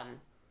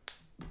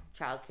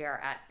childcare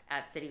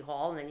at City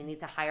Hall, and then you need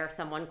to hire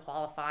someone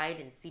qualified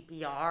in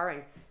CPR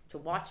and to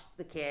watch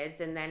the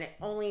kids, and then it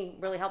only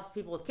really helps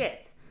people with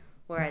kids.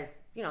 Whereas,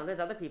 there's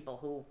other people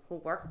who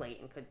work late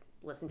and could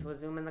listen to a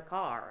Zoom in the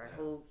car,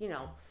 or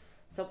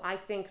so I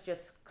think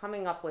just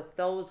coming up with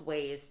those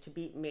ways to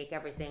make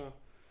everything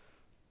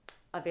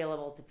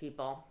available to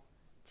people,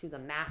 to the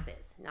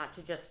masses, not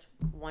to just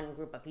one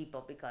group of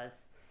people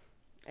because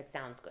it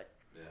sounds good.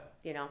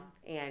 Yeah.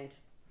 And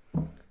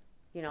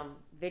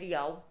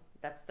video,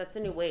 that's a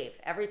new wave.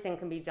 Everything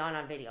can be done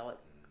on video. It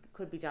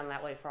could be done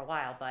that way for a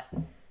while, but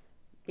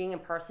being in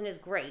person is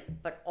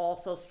great, but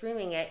also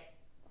streaming it,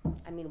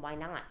 why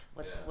not?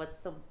 What's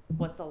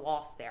the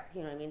loss there?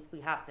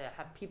 We have to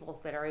have people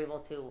that are able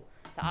to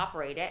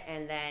operate it,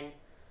 and then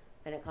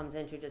it comes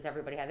into, does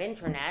everybody have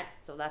internet?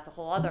 So that's a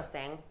whole other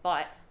thing,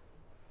 but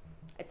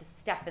it's a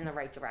step in the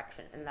right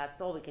direction, and that's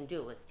all we can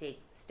do, is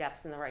take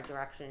steps in the right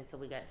direction until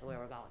we get to where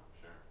we're going.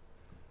 Sure.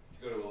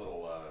 To go to a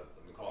little,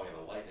 I'm calling it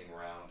a lightning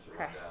round, to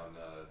run down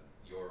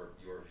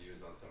your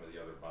views on some of the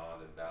other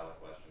bond and ballot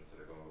questions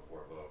that are going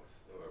before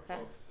folks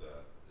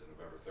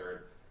November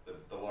 3rd.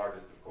 The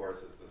largest, of course,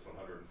 is this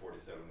 $147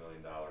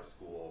 million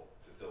school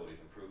facilities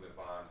improvement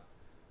bond.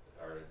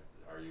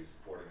 Are you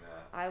supporting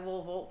that? I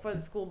will vote for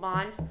the school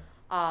bond.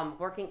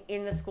 Working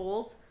in the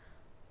schools,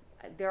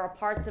 there are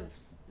parts of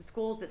the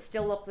schools that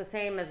still look the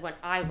same as when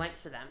I went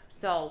to them.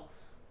 So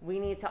we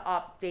need to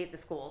update the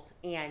schools,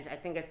 and I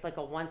think it's like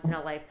a once in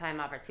a lifetime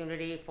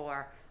opportunity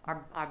for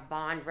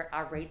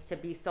our rates to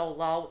be so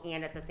low,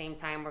 and at the same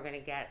time we're going to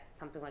get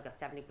something like a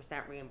 70%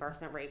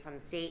 reimbursement rate from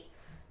the state.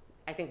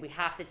 I think we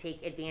have to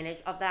take advantage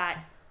of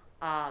that.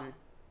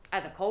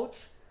 As a coach,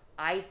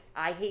 I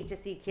hate to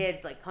see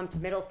kids come to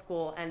middle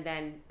school and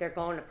then they're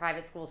going to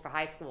private schools for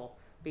high school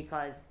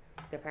because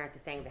their parents are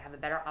saying they have a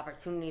better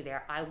opportunity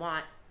there. I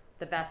want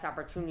the best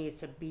opportunities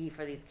to be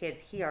for these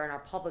kids here in our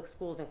public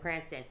schools in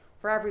Cranston,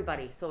 for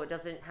everybody, so it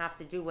doesn't have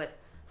to do with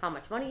how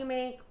much money you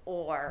make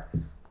or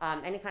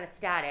any kind of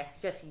status.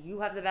 Just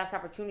you have the best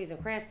opportunities in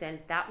Cranston.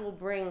 That will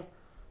bring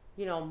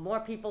more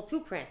people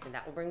to Cranston.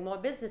 That will bring more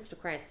business to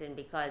Cranston,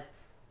 because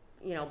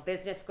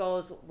business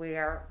goes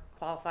where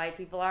qualified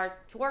people are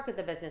to work at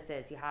the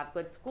businesses. You have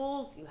good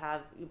schools,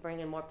 you bring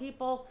in more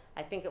people.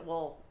 I think it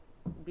will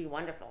be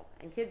wonderful,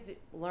 and kids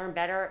learn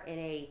better in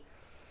a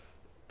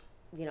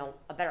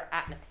better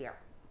atmosphere,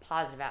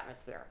 positive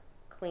atmosphere,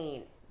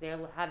 clean. They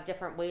will have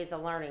different ways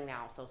of learning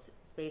now, so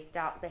spaced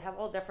out. They have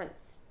all different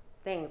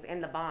things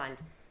in the bond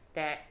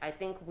that I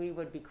think we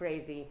would be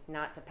crazy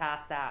not to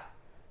pass that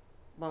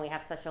when we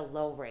have such a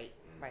low rate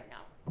right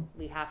now.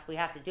 We have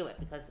to do it,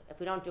 because if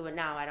we don't do it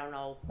now, I don't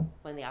know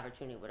when the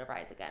opportunity would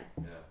arise again.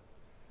 Yeah.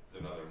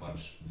 There's another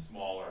much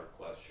smaller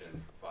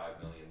question for $5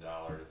 million,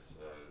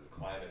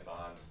 climate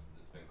bond.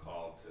 It's been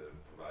called to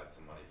provide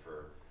some money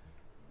for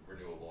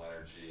renewable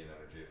energy and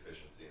energy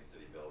efficiency in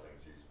city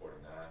buildings. Are you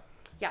supporting that?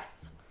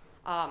 Yes.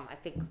 I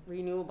think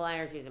renewable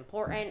energy is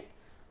important.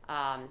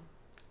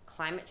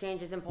 Climate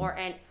change is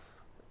important.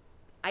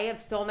 I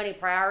have so many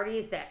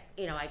priorities that,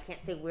 I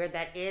can't say where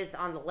that is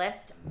on the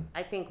list.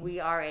 I think we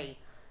are a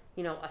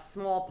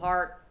small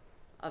part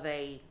of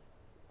a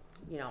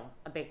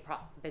big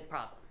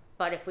problem.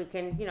 But if we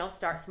can,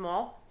 start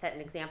small, set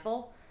an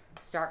example,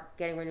 start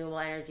getting renewable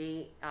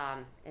energy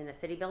in the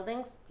city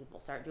buildings, people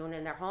start doing it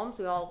in their homes.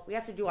 We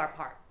have to do our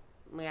part.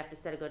 We have to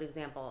set a good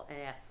example.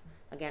 And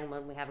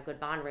when we have a good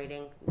bond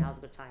rating, now's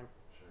a good time.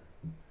 Sure.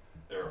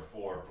 There are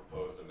 4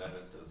 proposed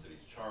amendments to the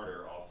city's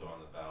charter also on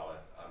the ballot.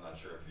 I'm not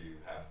sure if you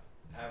have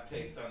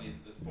takes on these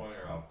at this point,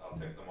 or I'll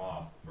take them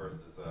off. The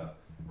first is a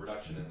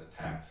reduction in the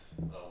tax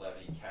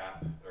levy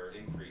cap, or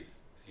increase,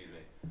 excuse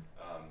me.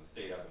 The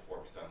state has a 4%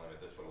 limit.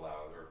 This would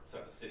allow, or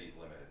set the city's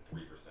limit at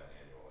 3%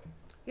 annually.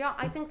 Yeah,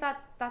 I think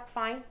that's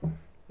fine.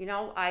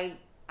 I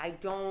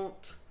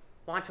don't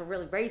want to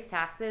really raise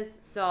taxes,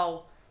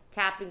 so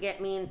capping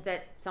it means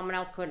that someone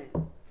else couldn't.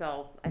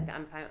 So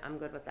I'm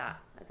good with that.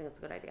 I think it's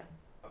a good idea.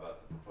 How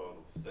about the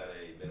proposal to set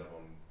a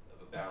minimum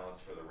of a balance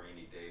for the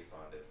rainy day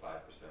fund at 5%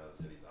 of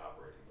the city's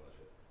operating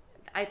budget?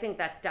 I think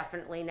that's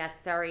definitely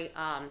necessary.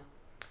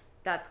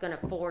 That's going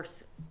to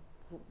force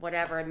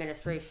whatever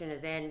administration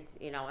is in,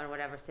 and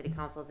whatever city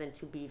council is in,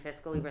 to be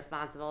fiscally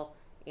responsible.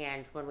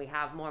 And when we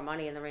have more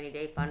money in the rainy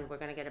day fund, we're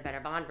going to get a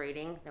better bond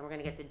rating. Then we're going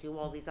to get to do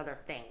all these other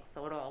things.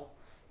 So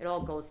it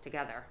all goes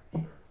together.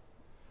 Sure.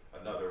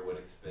 Another would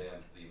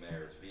expand the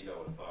mayor's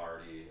veto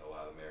authority,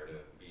 allow the mayor to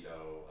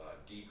veto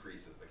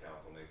decreases the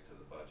council makes to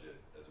the budget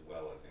as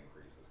well as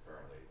increases.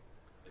 Currently,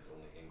 it's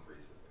only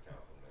increases the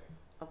council makes.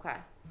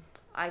 Okay.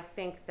 I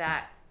think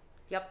that,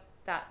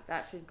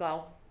 that should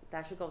go.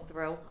 That should go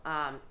through.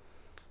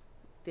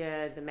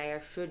 The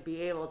mayor should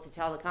be able to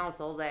tell the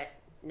council that,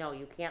 no,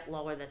 you can't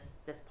lower this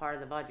part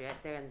of the budget.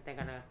 They're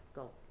gonna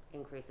go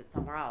increase it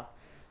somewhere else.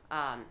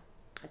 I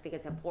think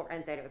it's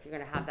important that if you're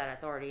gonna have that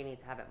authority, you need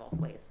to have it both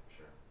ways.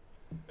 Sure.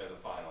 And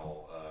the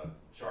final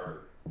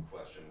charter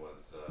question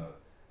was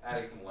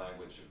adding some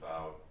language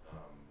about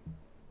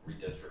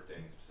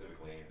redistricting,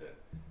 specifically aimed at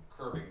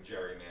curbing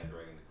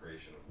gerrymandering and the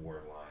creation of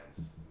ward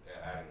lines,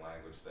 adding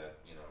language that,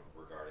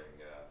 regarding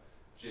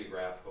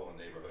geographical and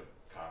neighborhood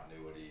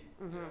continuity,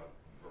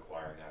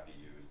 requiring that be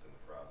used in the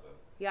process.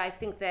 Yeah, I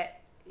think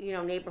that,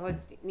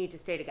 neighborhoods need to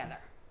stay together.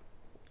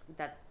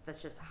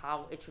 That's just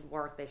how it should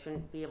work. They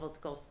shouldn't be able to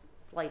go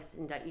slice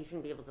and dice. You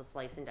shouldn't be able to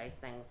slice and dice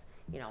things,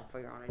 for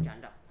your own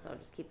agenda. So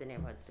just keep the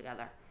neighborhoods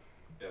together.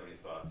 Do you have any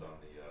thoughts on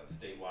the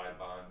statewide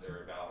bond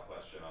or ballot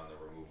question on the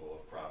removal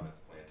of Providence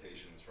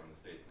plantations from the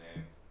state's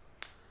name?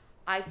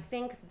 I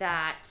think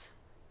that,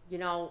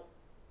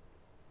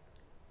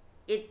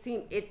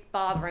 it's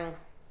bothering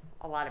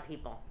a lot of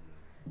people.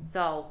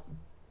 So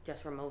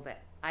just remove it.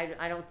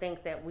 I don't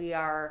think that we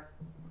are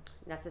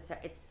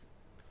necessary.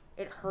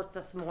 It hurts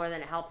us more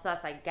than it helps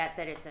us. I get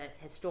that it's a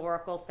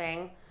historical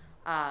thing.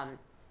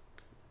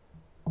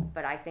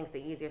 But I think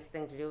the easiest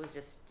thing to do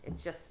is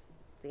it's just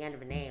the end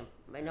of a name.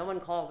 I mean, no one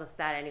calls us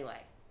that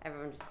anyway.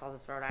 Everyone just calls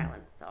us Rhode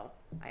Island, so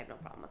I have no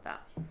problem with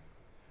that.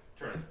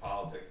 Turning to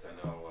politics, I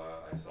know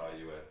I saw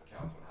you at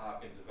Councilman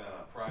Hopkins' event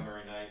on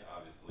primary night.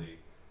 Obviously,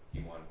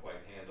 he won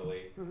quite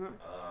handily.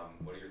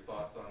 What are your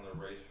thoughts on the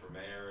race for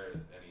mayor?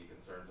 Any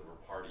concerns over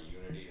party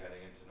unity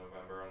heading into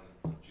November on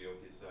the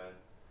GOP side?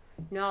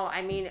 No,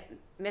 I mean,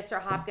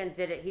 Mr. Hopkins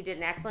he did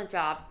an excellent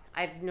job.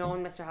 I've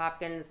known Mr.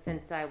 Hopkins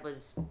since I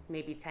was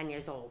maybe 10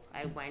 years old.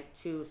 I went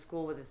to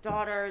school with his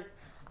daughters.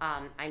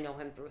 I know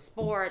him through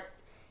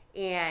sports,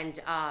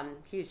 and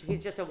he's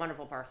just a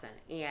wonderful person.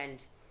 And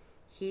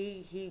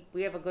we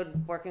have a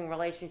good working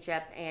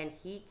relationship, and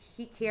he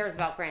cares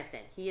about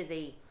Cranston. He is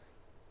a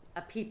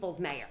people's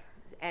mayor,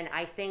 and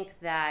I think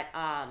that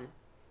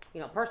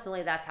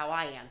personally that's how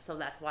I am. So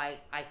that's why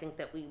I think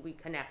that we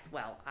connect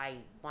well. I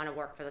want to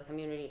work for the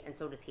community, and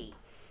so does he.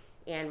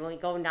 And when we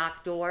go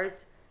knock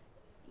doors,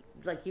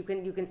 like you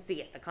can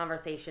see it, the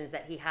conversations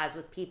that he has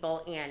with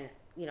people, and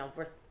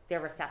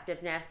their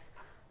receptiveness,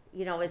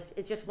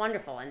 is just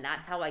wonderful. And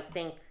that's how I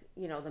think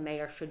the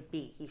mayor should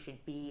be. He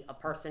should be a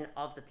person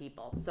of the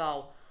people.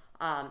 So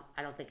I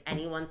don't think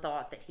anyone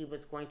thought that he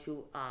was going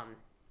to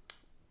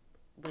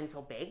win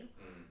so big,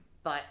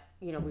 but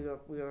we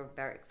were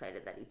very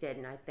excited that he did.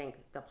 And I think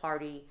the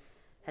party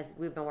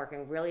we've been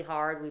working really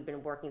hard. We've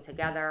been working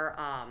together.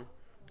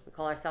 We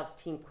call ourselves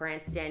Team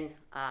Cranston.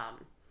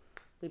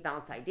 We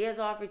bounce ideas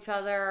off each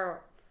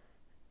other.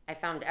 I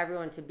found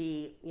everyone to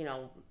be,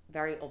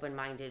 very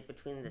open-minded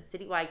between the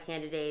citywide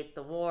candidates,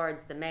 the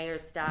wards, the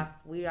mayor's staff.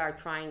 We are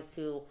trying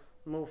to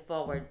move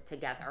forward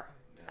together.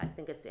 I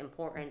think it's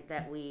important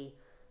that we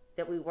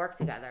work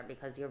together,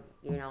 because you're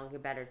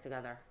better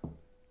together. Sure.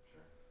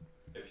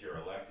 If you're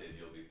elected,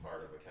 you'll be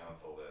part of a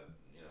council that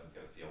is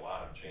going to see a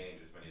lot of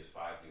change, as many as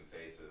 5 new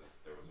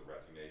faces. There was a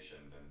resignation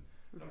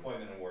and an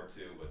appointment in Ward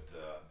 2, but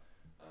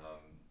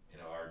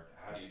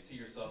how do you see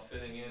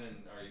fitting in, and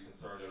are you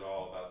concerned at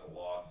all about the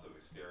loss of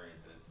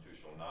experience and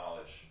institutional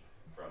knowledge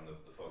from the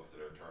folks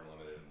that are term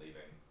limited and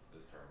leaving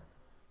this term?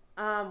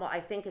 Well, I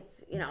think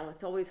it's,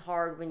 it's always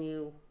hard when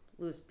you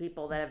lose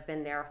people that have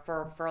been there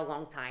for a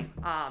long time.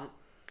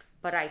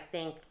 But I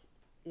think,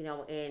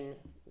 in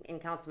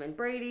Councilman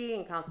Brady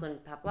and Councilman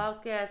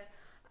Paplowskis,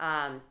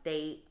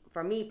 they,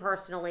 for me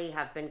personally,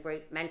 have been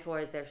great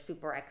mentors. They're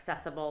super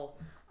accessible.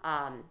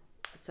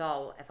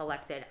 So if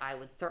elected, I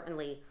would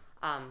certainly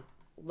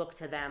look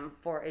to them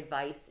for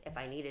advice if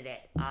I needed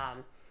it.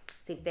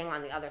 Same thing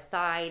on the other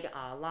side,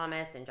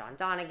 Lamas and John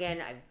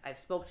Donegan. I've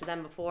spoke to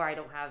them before. I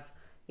don't have,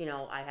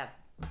 I have,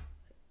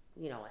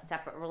 a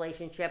separate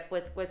relationship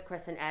with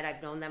Chris and Ed.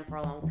 I've known them for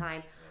a long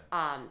time.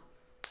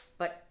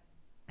 But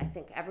I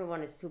think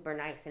everyone is super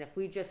nice. And if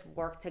we just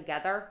work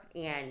together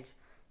and,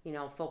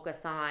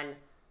 focus on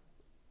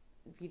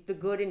the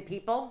good in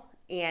people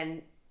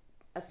and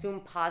assume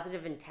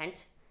positive intent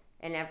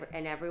in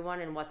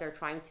everyone and what they're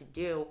trying to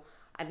do.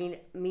 I mean,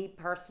 me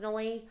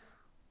personally,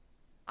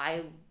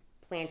 I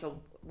plan to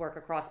work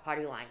across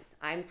party lines.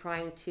 I'm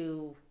trying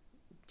to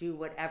do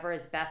whatever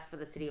is best for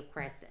the city of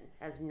Cranston.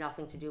 It has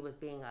nothing to do with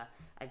being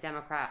a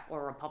Democrat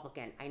or a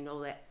Republican. I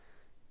know that,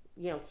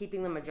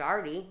 keeping the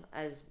majority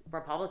as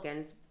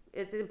Republicans,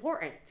 it's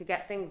important to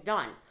get things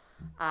done.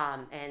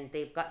 And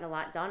they've gotten a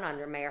lot done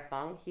under Mayor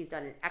Fung. He's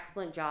done an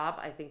excellent job.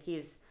 I think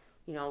he's,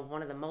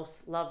 one of the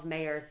most loved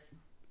mayors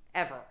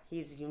ever.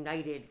 He's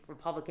united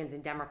Republicans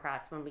and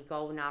Democrats. When we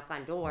go knock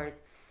on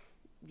doors,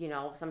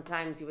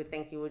 sometimes you would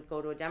think you would go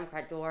to a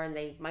Democrat door and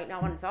they might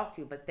not want to talk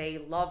to you, but they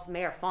love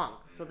Mayor Fung,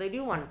 so they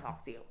do want to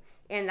talk to you.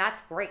 And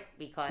that's great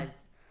because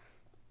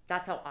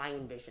that's how I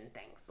envision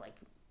things, like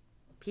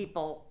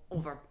people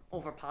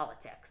over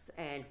politics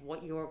and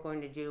what you're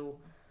going to do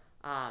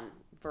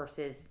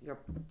versus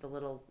the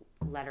little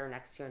letter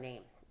next to your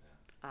name.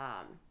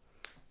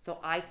 So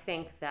I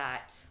think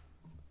that,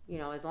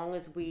 as long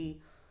as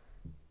we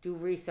do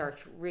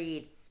research,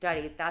 read,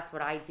 study, that's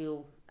what I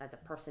do as a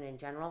person in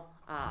general,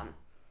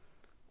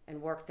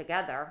 and work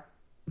together,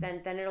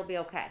 then it'll be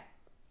okay.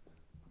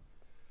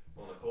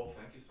 Well, Nicole,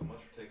 thank you so much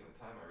for taking the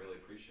time. I really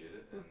appreciate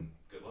it, and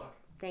good luck.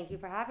 Thank you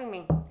for having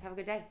me. Have a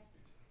good day.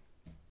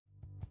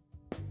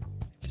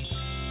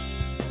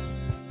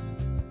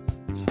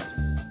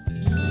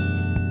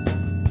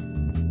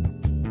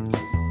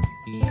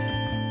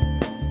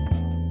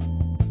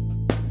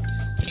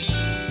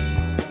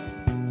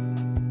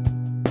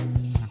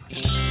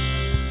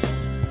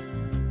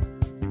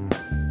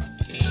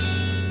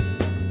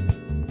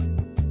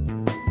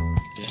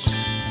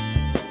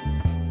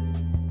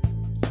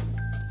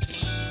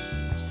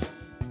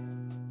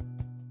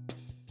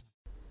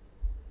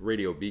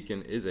 Radio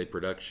Beacon is a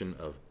production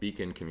of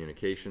Beacon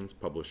Communications,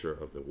 publisher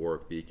of the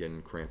Warwick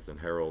Beacon, Cranston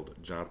Herald,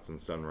 Johnston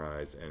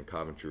Sunrise, and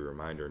Coventry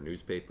Reminder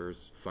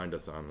newspapers. Find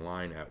us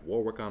online at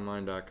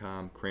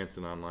warwickonline.com,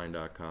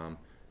 cranstononline.com,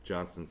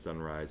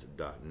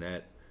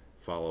 johnstonsunrise.net.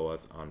 Follow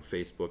us on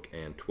Facebook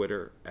and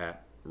Twitter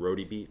at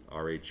RhodyBeat,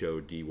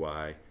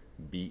 RHODYBEAT.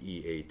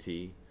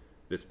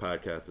 This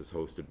podcast is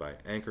hosted by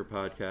Anchor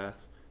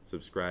Podcasts.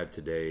 Subscribe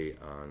today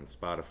on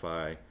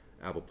Spotify,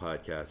 Apple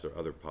Podcasts, or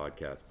other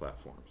podcast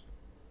platforms.